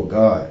before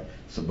God.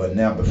 But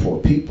now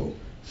before people.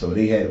 So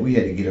we had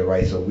to get it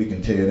right so we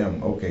can tell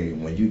them, okay,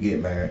 when you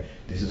get married,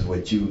 this is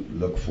what you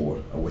look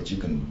for or what you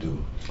can do.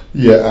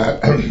 Yeah,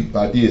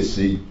 I did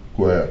see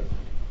where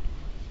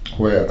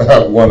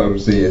one of them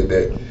said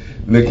that,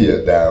 look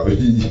here, now,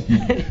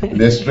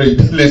 let's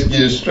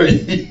get it straight.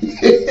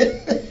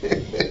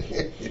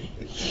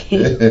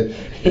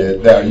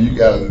 Now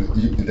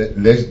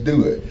let's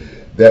do it.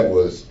 That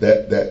was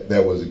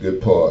a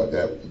good part.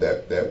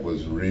 That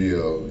was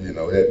real. You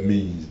know, that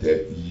means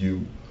that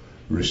you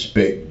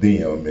respect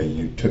them and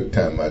you took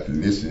time out to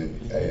listen.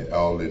 And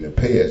all in the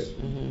past,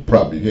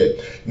 probably had.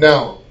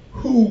 Now,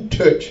 who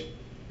touched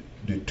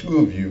the two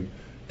of you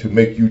to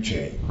make you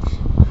change?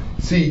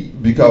 See,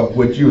 because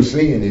what you're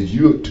saying is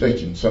you're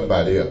touching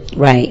somebody else.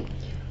 Right.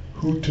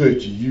 Who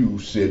touched you?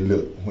 Said,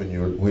 look, when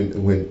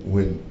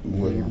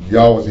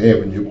y'all was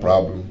having your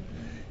problem,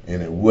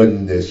 and it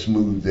wasn't as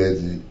smooth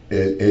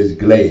as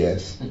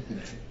glass,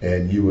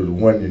 and you was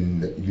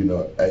wondering, you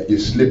know,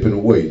 it's slipping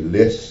away.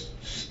 Let's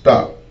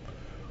stop.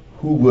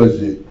 Who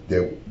was it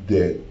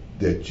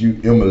that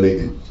you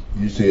emulated?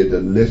 You said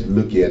that let's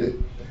look at it.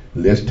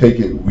 Let's take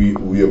it. We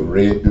have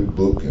read the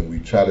book, and we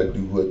try to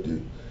do what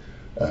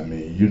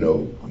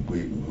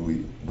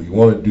we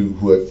want to do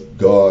what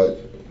God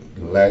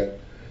liked.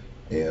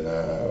 And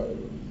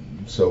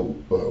so,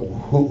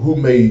 who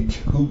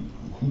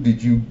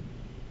did you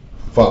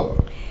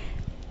follow?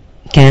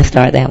 Can I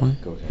start that one?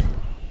 Go ahead.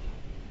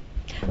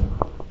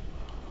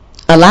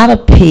 A lot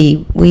of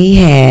people, we've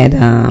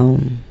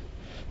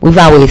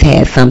always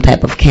had some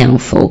type of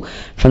counsel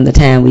from the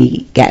time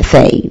we got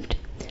saved.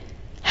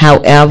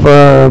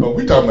 However,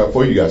 we talking about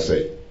before you got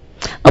saved.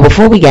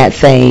 Before we got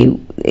saved,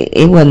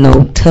 it wasn't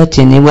no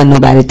touching. It wasn't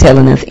nobody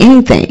telling us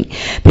anything,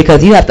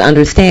 because you have to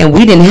understand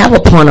we didn't have a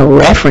point of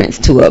reference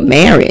to a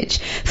marriage.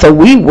 So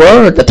we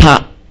were the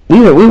top. We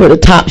were the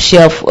top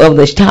shelf of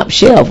the top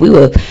shelf. We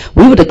were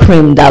the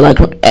cream dollar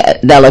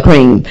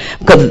cream,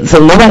 because so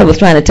nobody was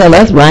trying to tell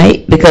us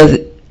right, because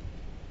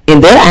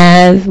in their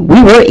eyes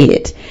we were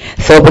it.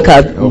 So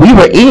because we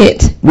were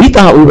it, we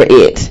thought we were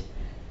it.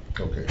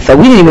 Okay. So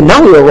we didn't even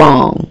know we were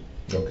wrong.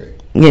 Okay.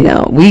 You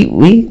know,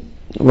 we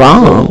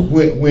wrong. So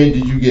when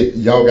did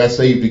y'all got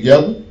saved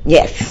together?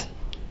 Yes.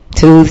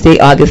 Tuesday,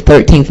 August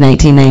 13th,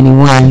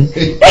 1991.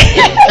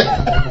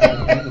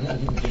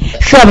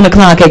 7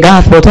 o'clock at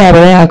Gospel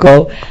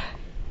Tabernacle.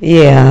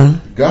 Yeah.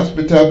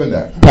 Gospel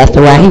Tabernacle.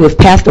 Pastor Wiley. He was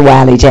Pastor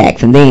Wiley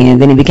Jackson then.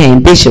 Then he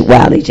became Bishop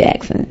Wiley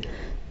Jackson.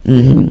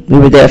 We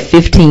were there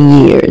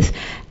 15 years,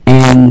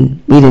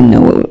 and we didn't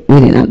know. We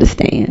didn't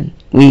understand.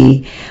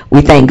 We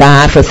thank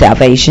God for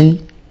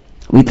salvation.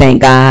 We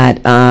thank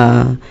God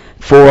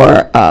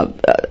for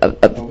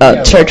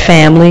a church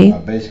family.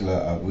 Basically,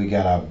 we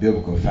got our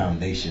biblical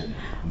foundation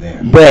there.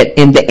 But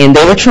and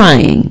they were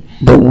trying,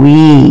 but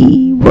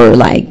we were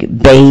like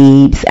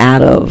babes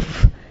out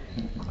of.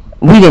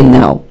 We didn't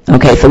know.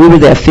 Okay, so we were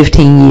there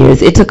 15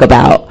 years. It took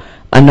about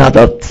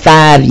another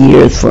 5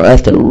 years for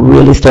us to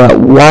really start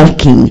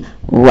walking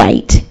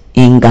right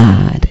in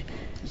God.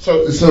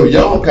 So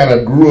y'all kind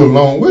of grew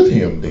along with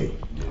him then.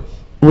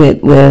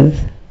 With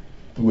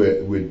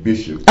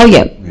Bishop. Oh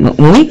yeah,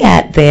 when we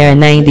got there in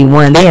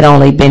 '91, they had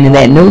only been in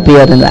that new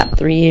building about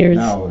 3 years.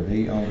 No,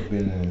 they only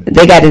been in.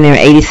 They got in there in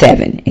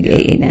 '87, '88,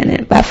 '89,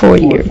 about 4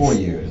 years. 4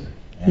 years.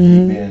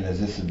 And he been, as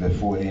this is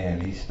before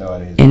then, he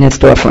started in the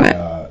storefront.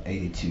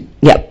 '82.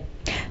 Yep.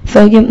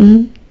 So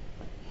yeah.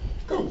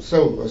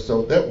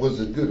 So that was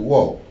a good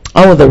walk.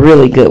 Oh, it was a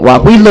really good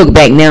walk. We look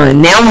back now,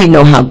 and now we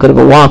know how good of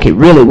a walk it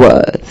really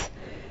was.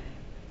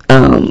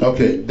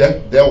 Okay,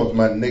 that was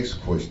my next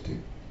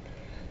question.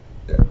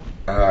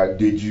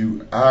 Did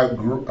you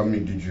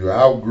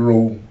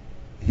outgrow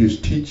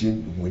his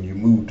teaching when you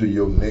moved to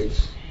your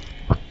next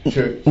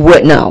church?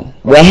 No.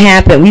 What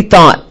happened, we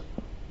thought,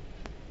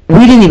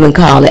 we didn't even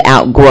call it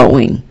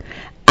outgrowing.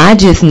 I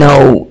just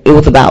know it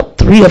was about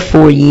 3 or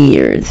 4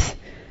 years.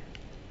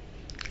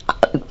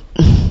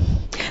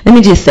 Let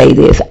me just say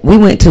this. We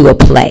went to a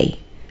play.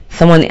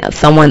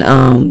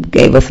 Someone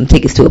gave us some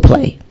tickets to a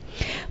play.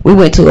 We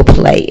went to a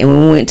play, and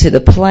when we went to the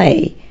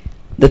play,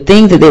 the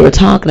things that they were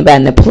talking about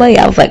in the play,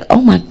 I was like,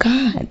 oh my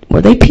God,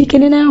 were they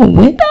peeking in our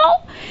window?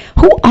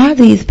 Who are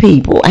these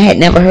people? I had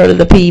never heard of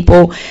the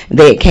people.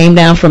 They came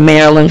down from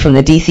Maryland, from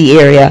the D.C.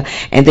 area,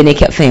 and then they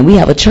kept saying, we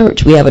have a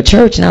church. And I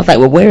was like,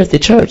 well, where's the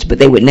church? But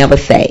they would never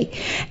say.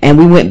 And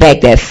we went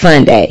back that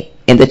Sunday,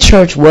 and the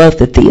church was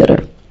the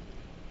theater.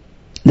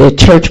 The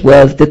church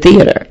was the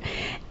theater.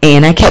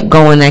 And I kept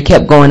going,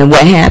 and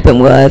what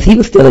happened was he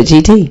was still at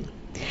GT.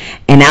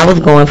 And I was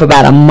going for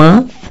about a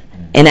month,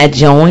 and I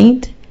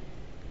joined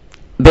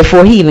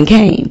before he even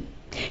came.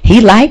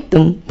 He liked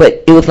them,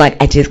 but it was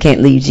like, I just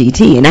can't leave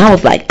GT. And I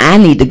was like, I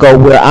need to go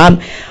where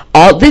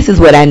this is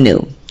what I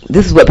knew.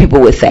 This is what people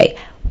would say.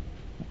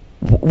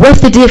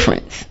 What's the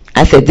difference?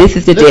 I said, this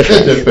is the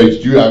difference. Let's just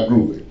face you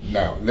outgrew it.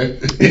 Now,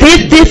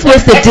 this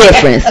was the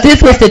difference.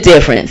 This was the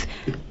difference.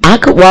 I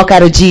could walk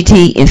out of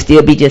GT and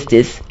still be just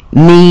this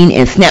mean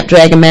and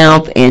snapdragon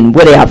mouth and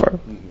whatever.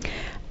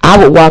 I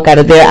would walk out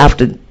of there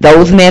after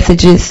those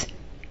messages,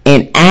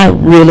 and I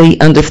really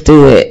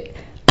understood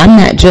I'm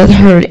not just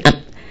hurting.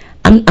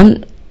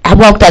 I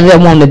walked out of there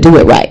wanting to do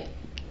it right.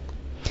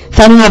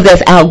 So I don't know if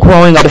that's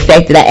outgrowing or the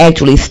fact that I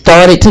actually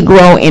started to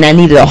grow and I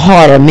needed a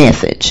harder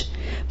message.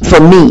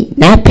 For me,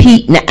 not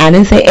Pete, I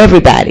didn't say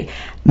everybody.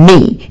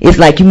 Me. It's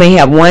like you may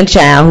have one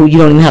child who you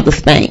don't even have to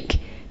spank.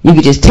 You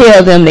can just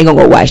tell them they're going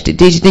to go wash the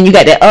dishes. Then you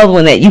got that other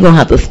one that you're going to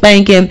have to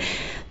spank him,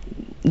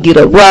 get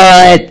a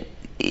rod.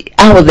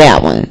 I was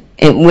that one.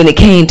 And when it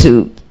came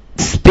to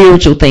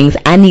spiritual things,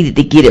 I needed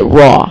to get it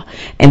raw.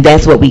 And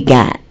that's what we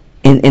got.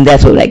 And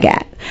that's what I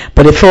got.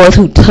 But as far as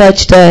who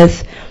touched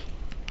us,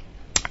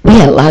 we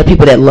had a lot of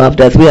people that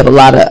loved us. We have a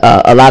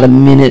lot of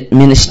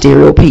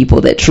ministerial people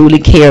that truly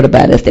cared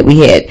about us that we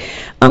had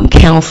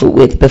counseled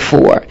with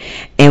before.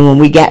 And when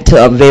we got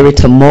to a very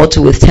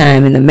tumultuous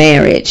time in the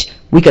marriage,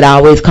 we could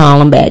always call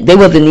them back. They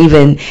wasn't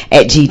even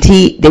at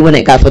GT. They weren't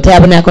at Gospel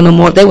Tabernacle no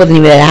more. They wasn't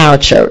even at our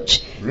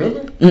church.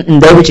 Really?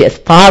 They were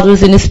just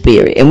fathers in the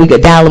spirit. And we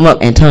could dial them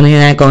up. Antonio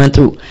and I going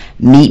through,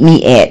 meet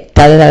me at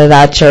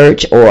da-da-da-da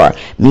church, or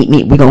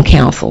we're going to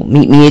counsel.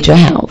 Meet me at your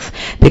house.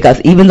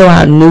 Because even though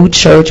our new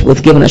church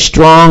was giving a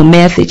strong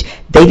message,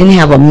 they didn't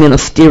have a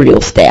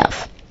ministerial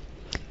staff.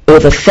 It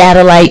was a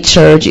satellite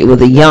church. It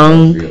was a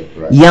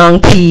young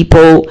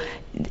people.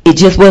 It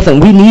just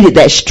wasn't. We needed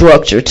that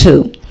structure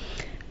too.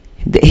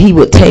 He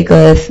would take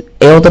us,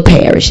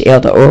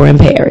 Elder Oren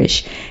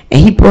Parrish,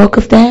 and he broke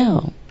us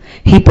down.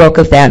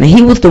 And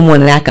he was the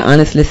one that I can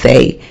honestly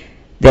say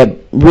that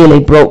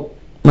really broke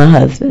my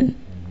husband.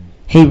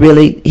 He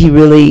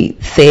really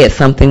said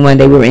something one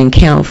day we were in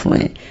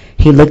counseling.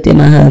 He looked at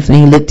my husband,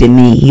 he looked at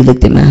me, he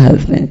looked at my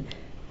husband.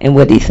 And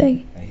what did he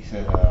say? He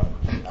said,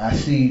 I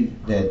see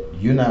that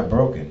you're not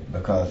broken,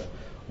 because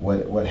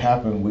what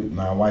happened with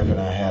my wife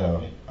and I had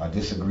a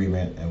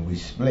disagreement and we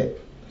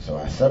split. So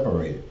I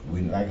separated.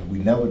 We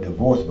never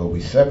divorced, but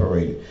we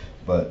separated.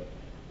 But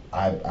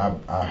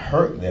I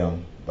hurt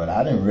them, but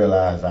I didn't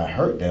realize I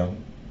hurt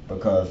them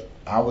because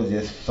I was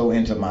just so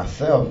into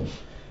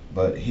myself.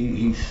 But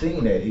he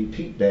seen that, he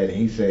peeped that, and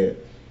he said,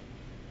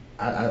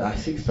 I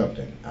see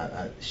something.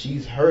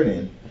 She's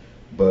hurting,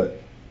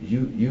 but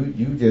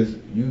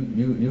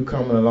you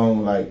coming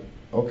along like,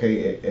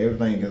 okay,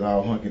 everything is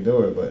all hunky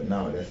dory, but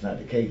no, that's not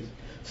the case.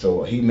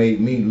 So he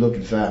made me look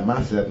inside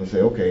myself and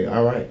say, okay,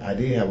 all right, I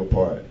did have a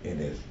part in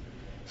this.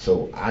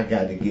 So I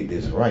got to get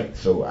this right.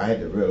 So I had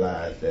to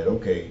realize that,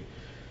 okay,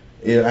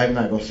 I'm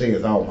not going to say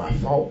it's all my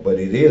fault, but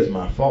it is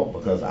my fault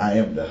because I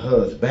am the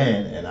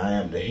husband and I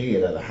am the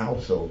head of the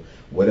house. So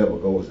whatever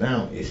goes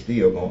down, it's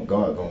still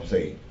God going to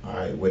say, all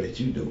right, what did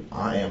you do?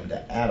 I am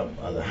the Adam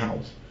of the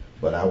house.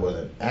 But I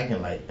wasn't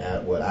acting like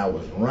that. What I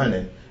was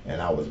running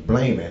and I was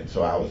blaming,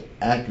 so I was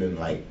acting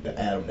like the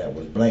Adam that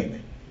was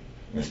blaming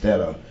instead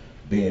of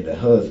being the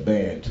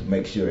husband to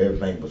make sure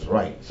everything was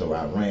right. So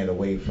I ran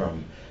away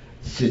from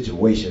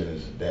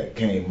situations that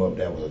came up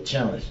that was a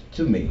challenge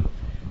to me.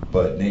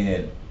 But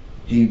then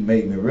he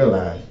made me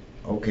realize,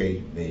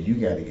 okay, then you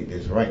got to get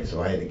this right.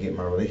 So I had to get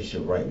my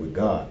relationship right with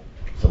God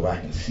so I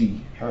can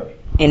see her.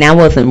 And I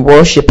wasn't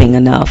worshiping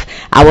enough.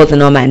 I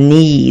wasn't on my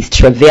knees,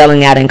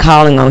 travailing out and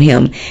calling on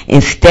him.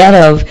 Instead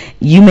of,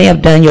 you may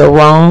have done your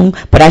wrong,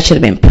 but I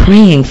should have been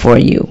praying for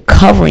you,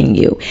 covering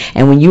you.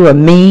 And when you were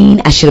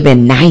mean, I should have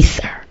been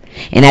nicer.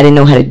 And I didn't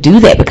know how to do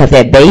that because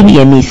that baby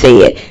in me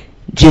said,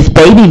 just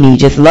baby me,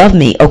 just love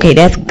me. Okay,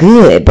 that's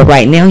good. But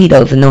right now he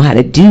doesn't know how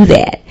to do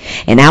that.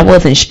 And I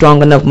wasn't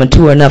strong enough,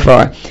 mature enough,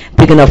 or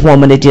big enough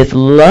woman to just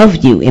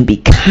love you and be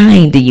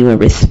kind to you and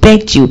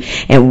respect you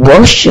and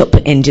worship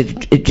and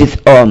just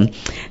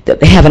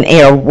have an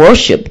air of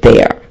worship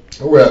there.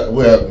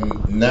 Well,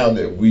 now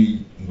that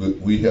we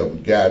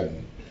have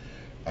gotten,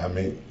 I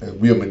mean,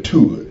 we are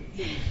matured,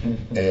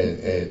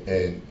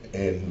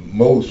 and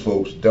most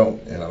folks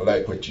don't. And I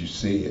like what you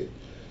said.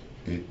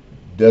 It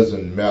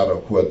doesn't matter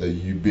whether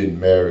you've been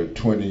married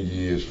 20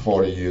 years,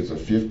 40 years, or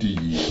 50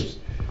 years.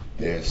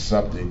 There's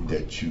something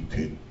that you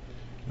can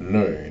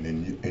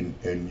learn,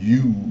 and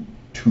you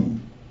too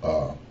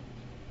are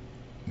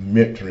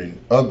mentoring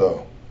other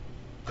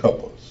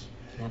couples.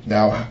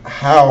 Now,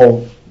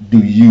 how do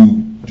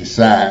you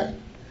decide?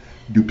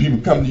 Do people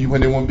come to you when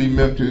they want to be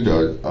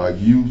mentored, or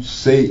you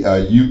say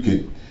you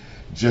can,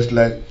 just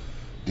like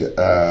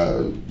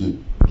the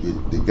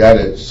guy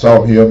that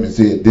saw him and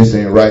said, "This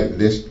ain't right.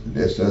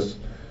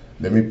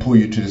 Let me pull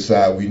you to the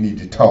side. We need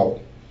to talk."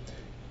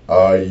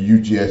 You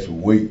just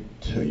wait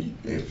till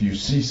if you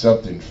see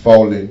something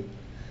falling.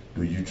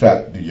 Do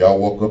y'all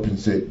walk up and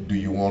say, "Do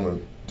you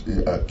want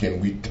to? Can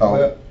we talk?"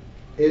 Well,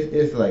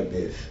 it's like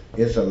this.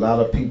 It's a lot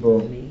of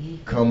people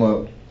come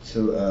up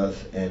to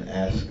us and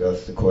ask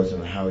us the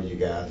question of how you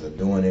guys are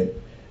doing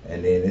it,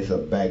 and then it's a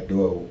back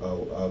door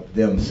of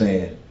them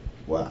saying,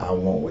 "Well, I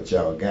want what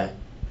y'all got.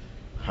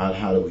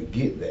 How do we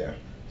get there?"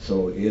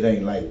 So it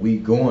ain't like we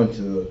going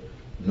to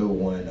no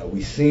one.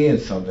 We seeing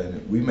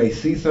something. We may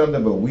see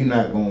something, but we're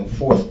not going to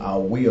force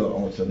our will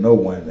onto no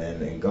one,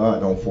 and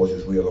God don't force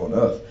His will on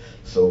us.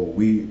 So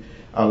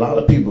a lot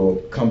of people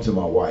come to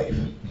my wife,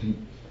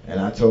 and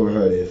I told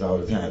her this all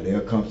the time.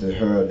 They'll come to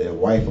her, their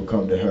wife will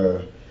come to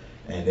her,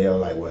 and they're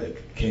like, "Well,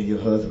 can your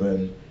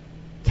husband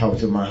talk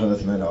to my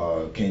husband,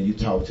 or can you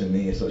talk to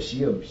me? And so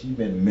she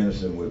been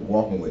ministering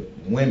walking with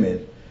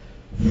women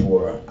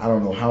for I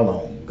don't know how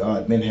long.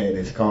 God been had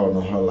this calling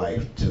on her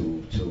life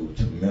to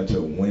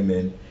mentor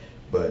women,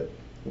 but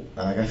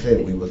like I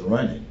said, we was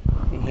running,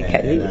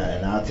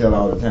 and I tell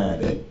all the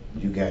time that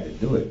you got to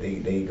do it.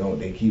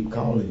 They keep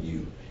calling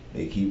you.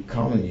 They keep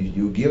calling you.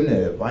 You're giving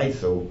that advice,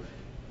 so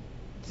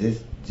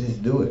just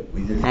do it.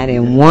 I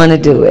didn't want to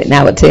do it, and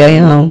I would tell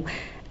him,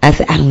 I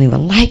said, I don't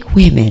even like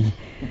women.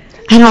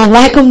 I don't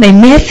like them. They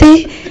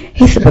messy.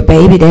 He said, but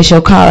baby, that's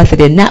your call. I said,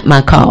 it's not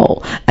my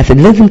call. I said,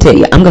 listen to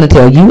you. I'm going to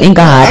tell you and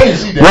God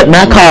what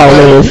my call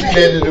is. I didn't see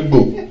that in the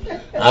book.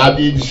 I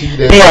didn't see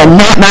that. They are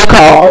not my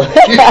call.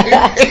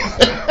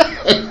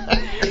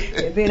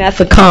 And then I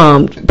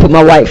succumbed, put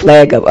my white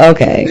flag up.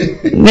 Okay,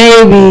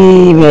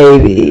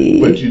 maybe.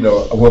 But you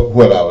know,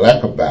 what I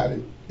like about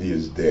it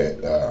is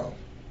that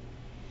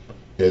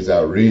as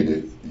I read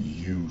it,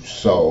 you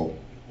saw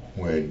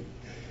when,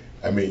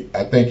 I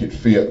think it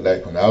felt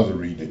like when I was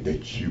reading it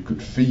that you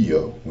could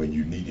feel when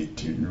you needed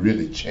to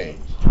really change.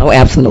 Oh,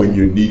 absolutely. When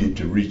you needed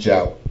to reach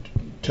out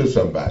to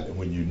somebody,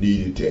 when you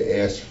needed to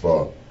ask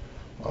for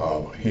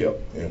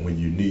help, and when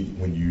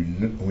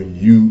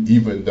you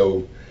even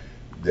though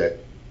that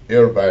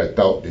everybody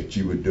thought that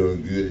you were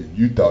doing good and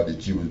you thought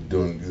that you was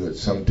doing good,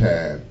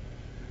 sometimes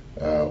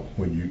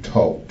when you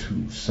talk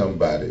to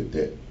somebody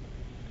that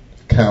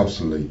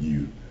counseling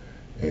you,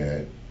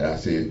 and I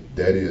said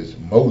that is,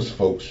 most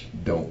folks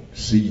don't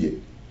see it,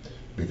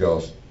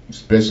 because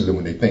especially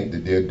when they think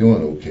that they're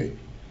doing okay.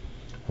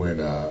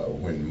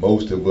 When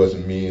most of us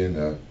men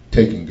are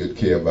taking good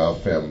care of our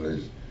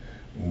families,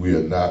 we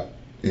are not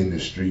in the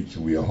streets,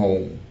 we are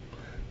home.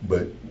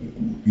 But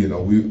you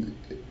know,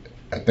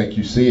 I think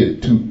you said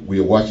it too, we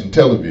are watching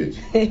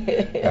television.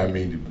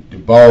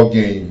 The ball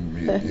game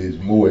is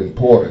more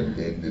important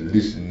than to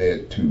listen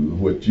to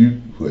what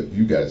you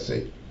got to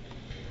say.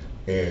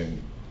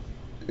 And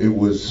it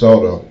was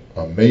sort of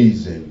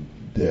amazing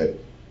that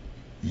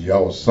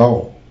y'all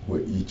saw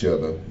what each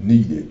other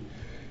needed.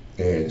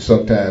 And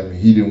sometimes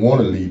he didn't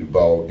want to lead the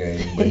ball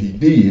game, but he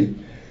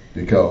did,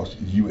 because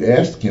you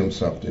asked him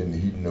something.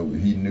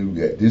 He knew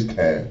at this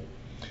time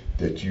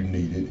that you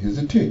needed his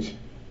attention.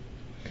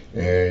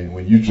 And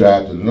when you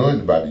tried to learn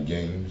about the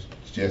games,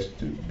 just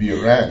to be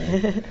around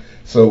him.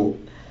 So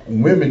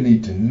women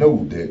need to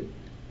know that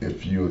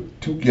if you're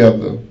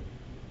together,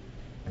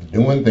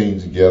 doing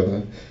things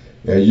together,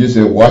 and you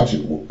said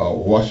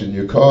washing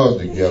your cars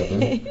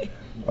together,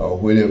 or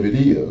whatever it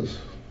is,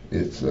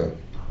 it's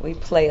we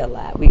play a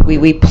lot.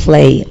 We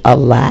play a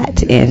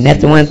lot, and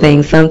that's the one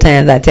thing.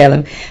 Sometimes I tell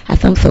him,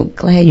 I'm so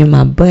glad you're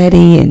my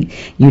buddy, and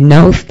you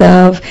know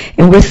stuff.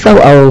 And we're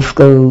so old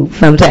school.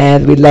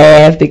 Sometimes we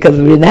laugh because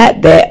we're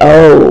not that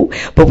old,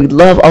 but we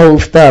love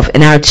old stuff.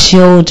 And our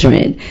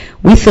children,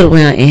 we sit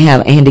around and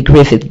have Andy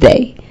Griffith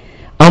Day.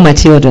 All my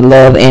children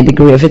love Andy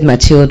Griffith. My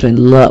children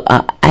love.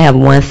 I have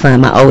one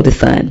son, my oldest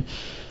son.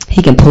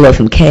 He can pull up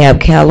some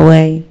Cab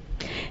Calloway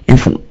and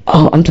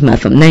I'm talking about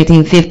some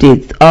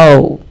 1950s.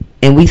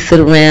 And we sit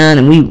around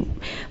and we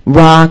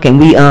rock and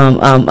we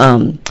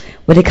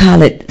what they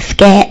call it,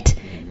 scat,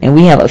 and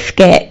we have a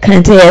scat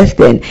contest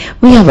and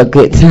we have a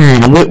good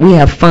time. We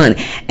have fun.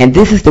 And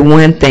this is the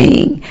one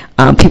thing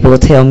people will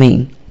tell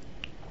me,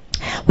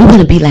 we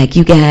want to be like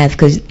you guys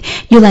because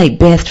you're like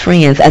best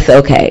friends. I said,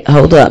 okay,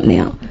 hold up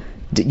now.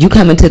 You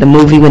come into the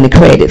movie when the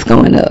credits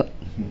going up.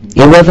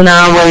 It wasn't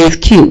always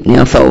cute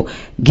now, so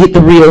get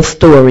the real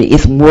story.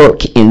 It's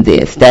work in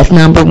this. That's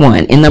number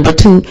one. And number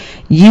two,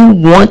 you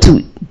want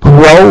to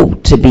grow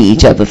to be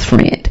each other's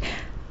friend.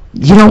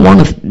 You don't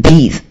want to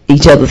be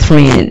each other's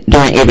friend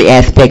during every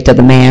aspect of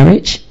the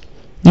marriage.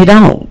 You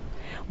don't.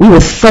 We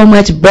were so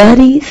much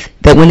buddies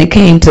that when it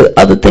came to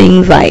other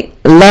things like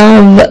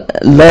love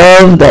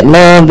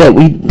that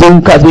we do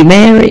because we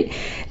married,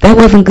 that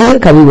wasn't good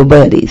because we were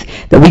buddies.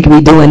 That we could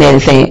be doing that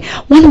and saying,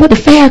 wonder what the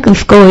Falcons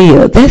score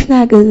is. That's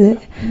not good.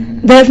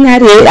 That's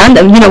not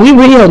it. We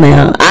real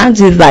now. I'm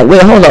just like,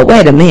 well, hold up,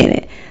 wait a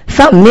minute.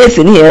 Something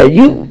missing here.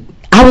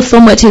 I was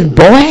so much his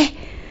boy.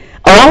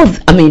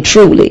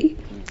 Truly.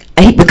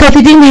 Because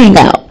he didn't hang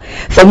out.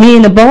 So me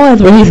and the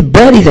boys were his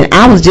buddies, and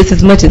I was just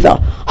as much as a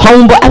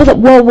homeboy. I was like,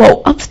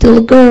 whoa, I'm still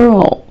a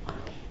girl.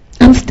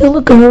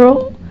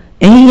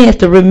 And he has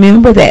to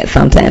remember that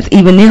sometimes,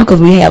 even now, because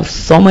we have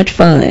so much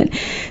fun,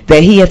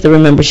 that he has to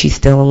remember she's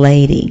still a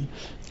lady.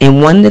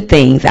 And one of the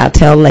things I'll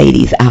tell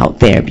ladies out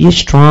there, if you're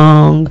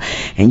strong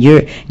and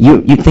you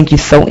think you're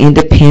so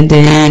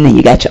independent and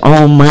you got your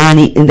own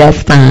money, and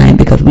that's fine,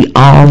 because we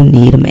all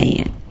need a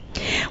man.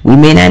 We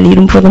may not need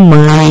him for the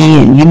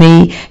money, and you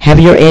may have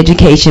your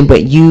education,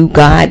 but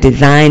God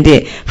designed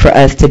it for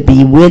us to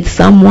be with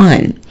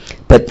someone.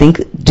 But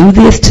do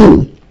this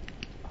too.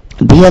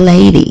 Be a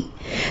lady.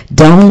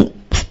 Don't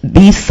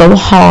be so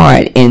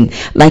hard and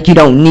like you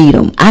don't need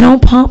him. I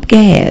don't pump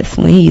gas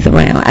when he's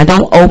around. I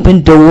don't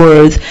open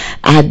doors.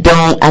 I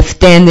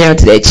stand there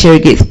until that chair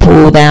gets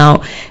pulled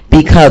out,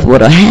 because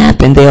what'll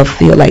happen, they'll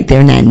feel like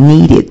they're not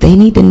needed. They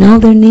need to know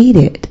they're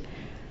needed.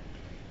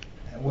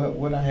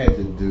 What I had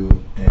to do,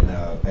 and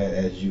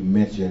as you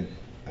mentioned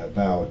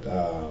about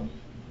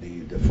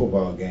the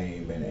football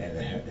game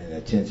and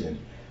attention,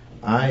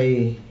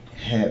 I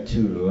had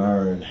to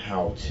learn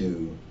how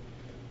to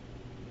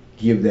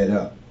give that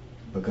up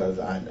because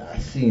I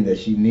seen that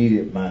she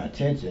needed my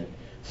attention.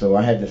 So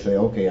I had to say,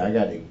 okay, I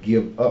got to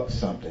give up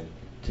something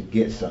to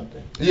get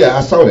something. Yeah,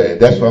 I saw that.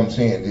 That's what I'm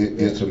saying.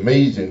 It's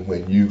amazing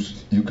when you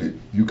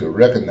could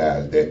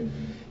recognize that.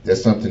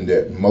 That's something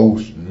that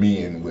most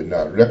men would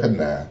not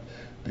recognize,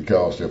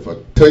 because if a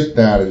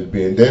touchdown is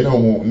being, they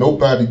don't want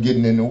nobody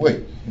getting in the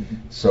way.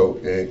 So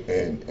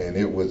and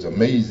it was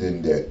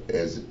amazing that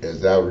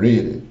as I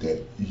read it,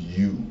 that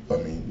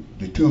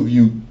the two of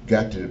you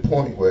got to the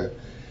point where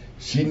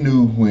she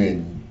knew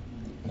when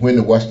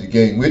to watch the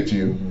game with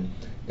you,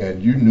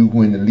 and you knew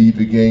when to leave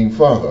the game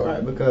for her.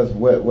 Right, because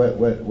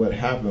what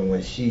happened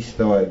when she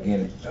started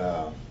getting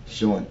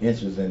showing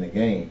interest in the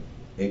game,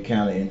 it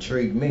kind of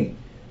intrigued me,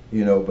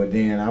 But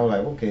then I was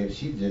like, okay,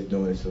 she's just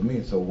doing this for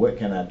me. So what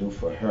can I do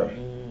for her,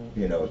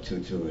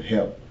 to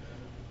help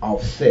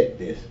offset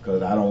this?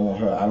 Because I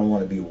don't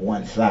want to be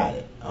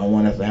one-sided. I don't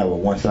want us to have a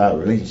one-sided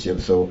relationship.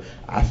 So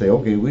I say,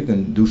 okay, we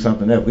can do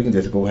something else. We can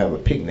just go have a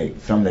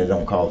picnic, something that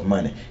don't cost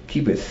money.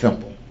 Keep it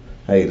simple.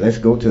 Hey, let's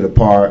go to the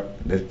park.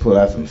 Let's pull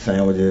out some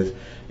sandwiches,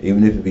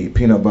 even if it be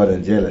peanut butter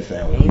and jelly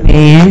sandwiches,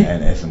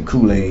 and some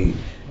Kool-Aid,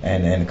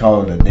 and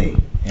call it a day.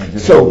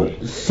 So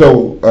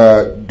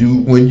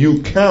when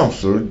you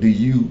counsel, do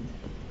you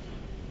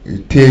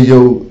tell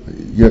your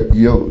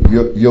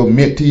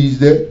mentees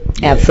that?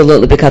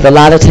 Absolutely, because a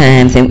lot of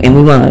times, and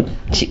we want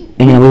to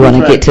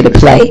get to the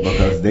play,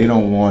 because they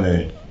don't want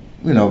to,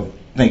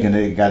 thinking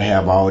they got to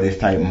have all this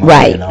type of money.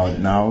 Right.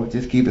 No,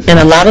 just keep it simple.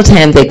 And a lot of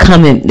times they're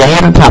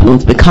having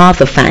problems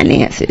because of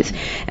finances,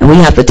 and we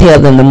have to tell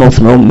them the most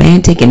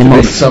romantic and the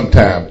most.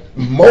 Sometimes,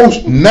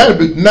 most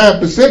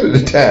 99% of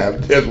the time,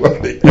 that's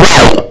what they.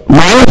 Right,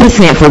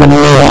 9% for the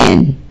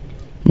men,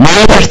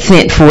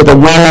 9% for the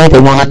women. They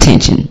want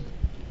attention.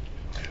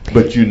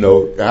 But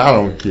I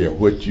don't care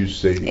what you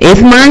say.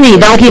 It's money.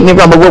 Don't get me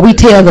wrong. But what we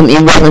tell them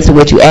in reference to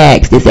what you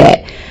asked is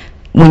that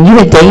when you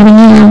were dating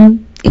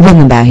him, it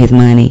wasn't about his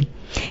money.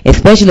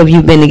 Especially if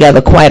you've been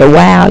together quite a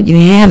while, you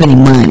didn't have any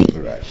money.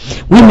 Right.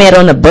 We met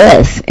on the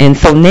bus, and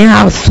so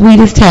now our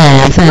sweetest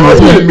times. You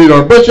didn't meet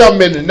on the bus. Y'all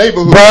met in the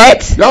neighborhood.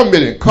 Y'all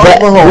met in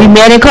Carver Home. We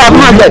met in Carver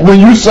Home. But when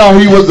you saw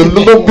he was a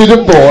little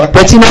bitty boy,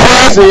 but you know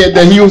what? Said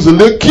that he was a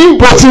little cute.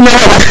 But you know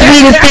what? The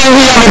sweetest thing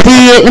he ever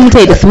did. Let me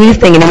tell you the sweetest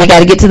thing, and then we got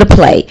to get to the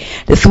play.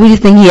 The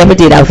sweetest thing he ever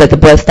did. I was at the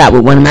bus stop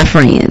with one of my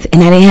friends,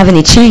 and I didn't have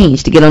any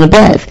change to get on the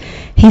bus.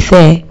 He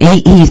said,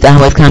 he used to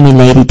always call me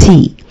Lady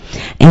T.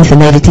 And he said,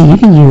 Lady T, you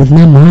can use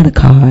my MARTA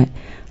card.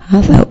 I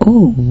was like,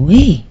 ooh,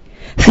 wee.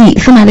 See,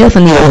 somebody else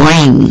will need a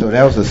ring. So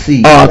that was a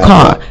seed. Or a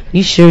car.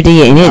 You sure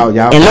did.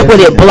 And look what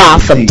it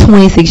blossomed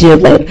 26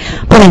 years later.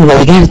 But anyway,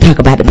 we got to talk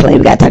about the play.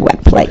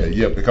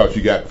 Yeah, because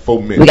you got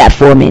 4 minutes. We got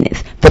 4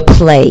 minutes. The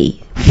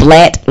play.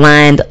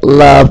 Flatlined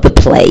Love, the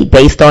play,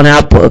 based on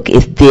our book,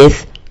 is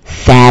this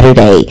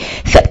Saturday,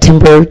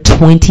 September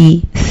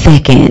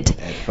 22nd. At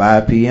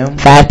 5 p.m.?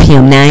 5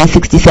 p.m.,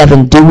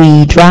 967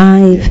 Dewey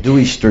Drive. Yeah,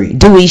 Dewey Street.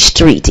 Dewey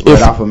Street.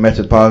 Right off of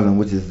Metropolitan,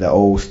 which is the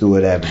old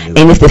Stewart Avenue.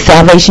 And it's the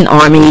Salvation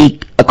Army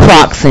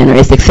Kroc Center.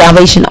 It's the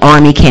Salvation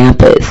Army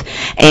campus.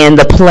 And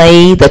the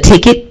play, the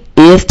ticket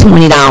is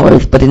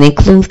 $20, but it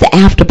includes the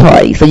after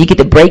party. So you get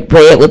to break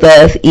bread with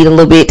us, eat a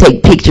little bit,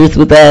 take pictures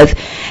with us.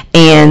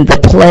 And the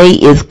play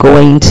is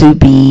going to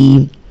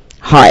be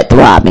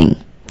heart-throbbing.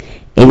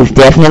 It is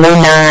definitely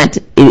not.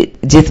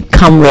 Just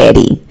come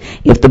ready.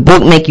 If the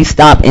book make you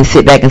stop and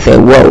sit back and say,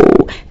 whoa,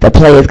 the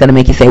play is going to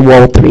make you say,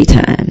 whoa, 3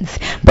 times.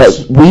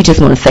 But we just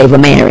want to save a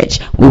marriage.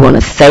 We want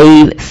to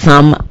save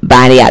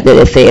somebody out there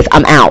that says,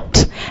 I'm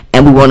out.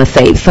 And we want to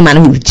save somebody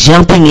who's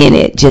jumping in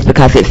it just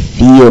because it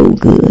feels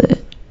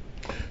good.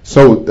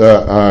 So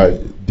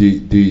the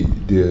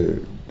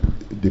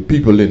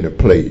people in the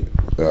play,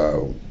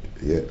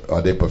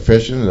 are they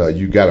professionals, or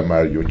you got them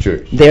out of your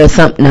church? There are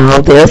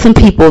some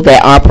people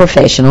that are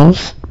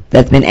professionals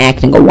that's been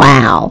acting a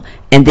while,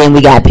 and then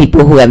we got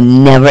people who have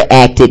never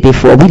acted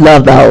before. We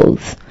love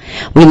those.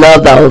 We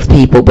love those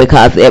people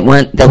because there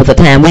was a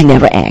time we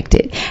never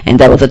acted, and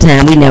there was a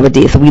time we never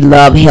did. So we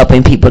love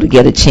helping people to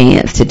get a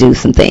chance to do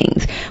some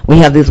things. We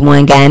have this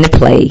one guy in the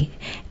play,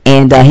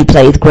 and he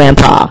plays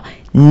Grandpa.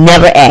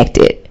 Never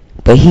acted,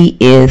 but he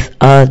is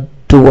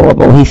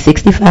adorable. He's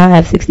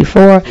 65,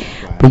 64,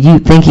 but you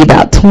think he's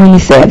about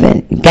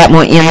 27. Got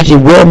more energy,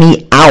 wear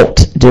me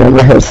out during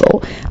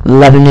rehearsal.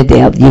 Love him to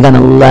death. You're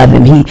gonna love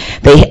him.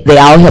 They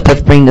all help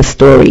us bring the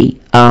story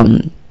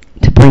to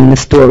bring the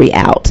story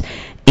out.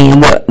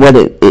 And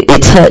whether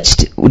it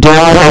touched during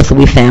rehearsal,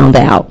 we found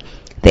out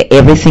that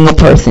every single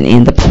person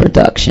in the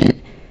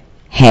production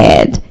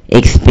had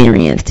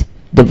experienced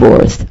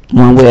divorce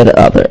one way or the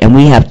other, and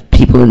we have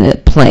people in the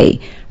play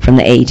from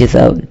the ages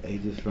from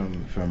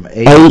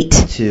 8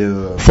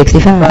 to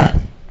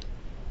 65,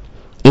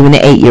 even the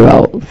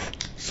 8-year-olds.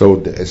 So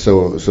the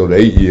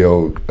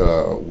 8-year-old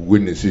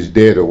witnessed his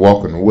dad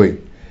walking away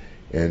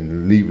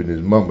and leaving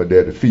his mama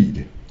there to feed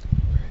him.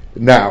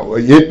 Now,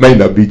 it may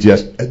not be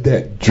just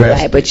that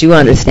drastic. Right, but you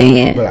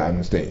understand. But I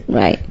understand.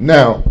 Right.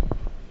 Now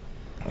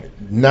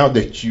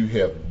that you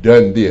have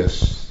done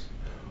this,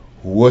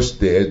 what's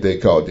they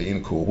call the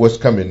encore? What's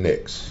coming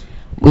next?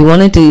 We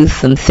want to do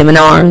some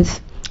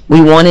seminars.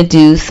 We want to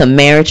do some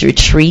marriage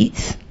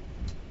retreats.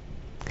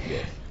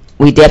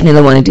 We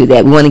definitely want to do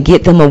that. We want to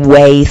get them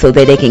away so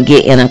that they can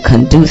get in a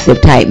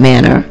conducive type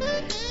manner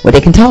where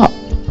they can talk.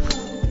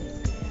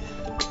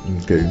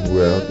 Okay,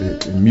 well,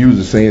 the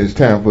music saying it's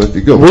time for us to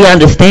go. We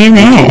understand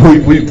that.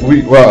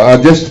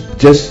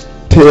 Just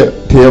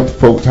tell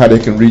folks how they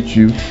can reach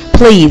you.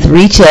 Please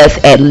reach us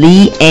at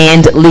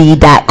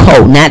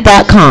leeandlee.co, not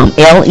 .com,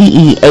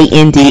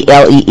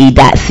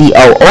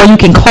 leeandlee.co, or you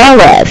can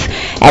call us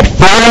at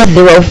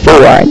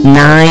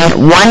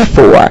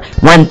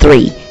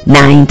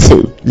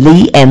 404-914-1392.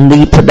 Lee and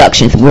Lee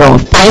Productions. We're on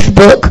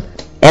Facebook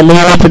at Lee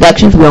and Lee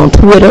Productions. We're on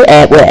Twitter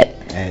at what?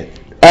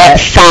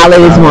 At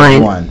Solid is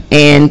One.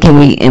 And can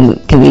we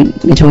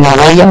mention we're on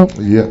radio?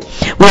 Yeah.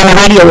 We're on the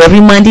radio every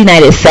Monday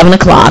night at 7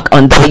 o'clock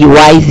on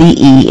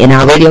WYZE, and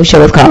our radio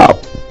show is called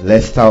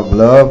Let's Talk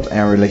Love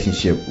and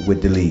Relationship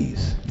with the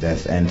Lees.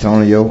 That's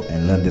Antonio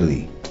and Linda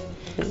Lee.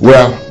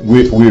 Well,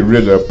 we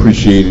really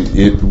appreciate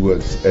it.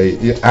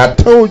 I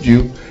told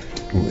you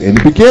in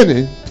the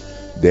beginning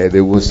that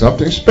it was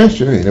something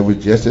special, and it was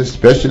just as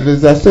special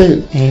as I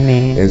said.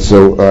 Amen. And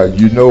so,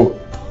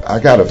 I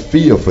got a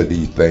feel for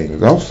these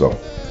things also.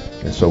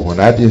 And so when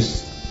I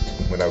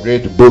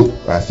read the book,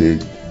 I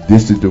said,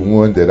 this is the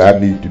one that I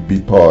need to be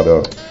part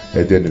of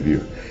at the interview.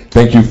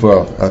 Thank you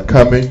for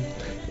coming,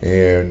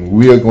 and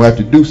we are going to have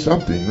to do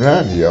something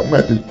around here. I'm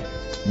going to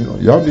have to,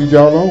 y'all need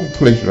y'all own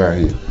place around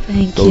here.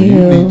 Thank so you.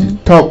 You need to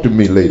talk to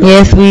me later.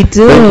 Yes, we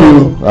do.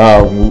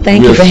 Thank you.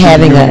 Thank you for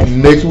having us.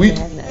 Next week.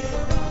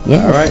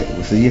 Yes. All right.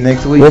 We'll see you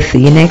next week. We'll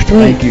see you next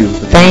week. Thank you.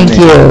 Thank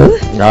you.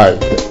 All right.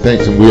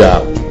 Thanks, and we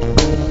out.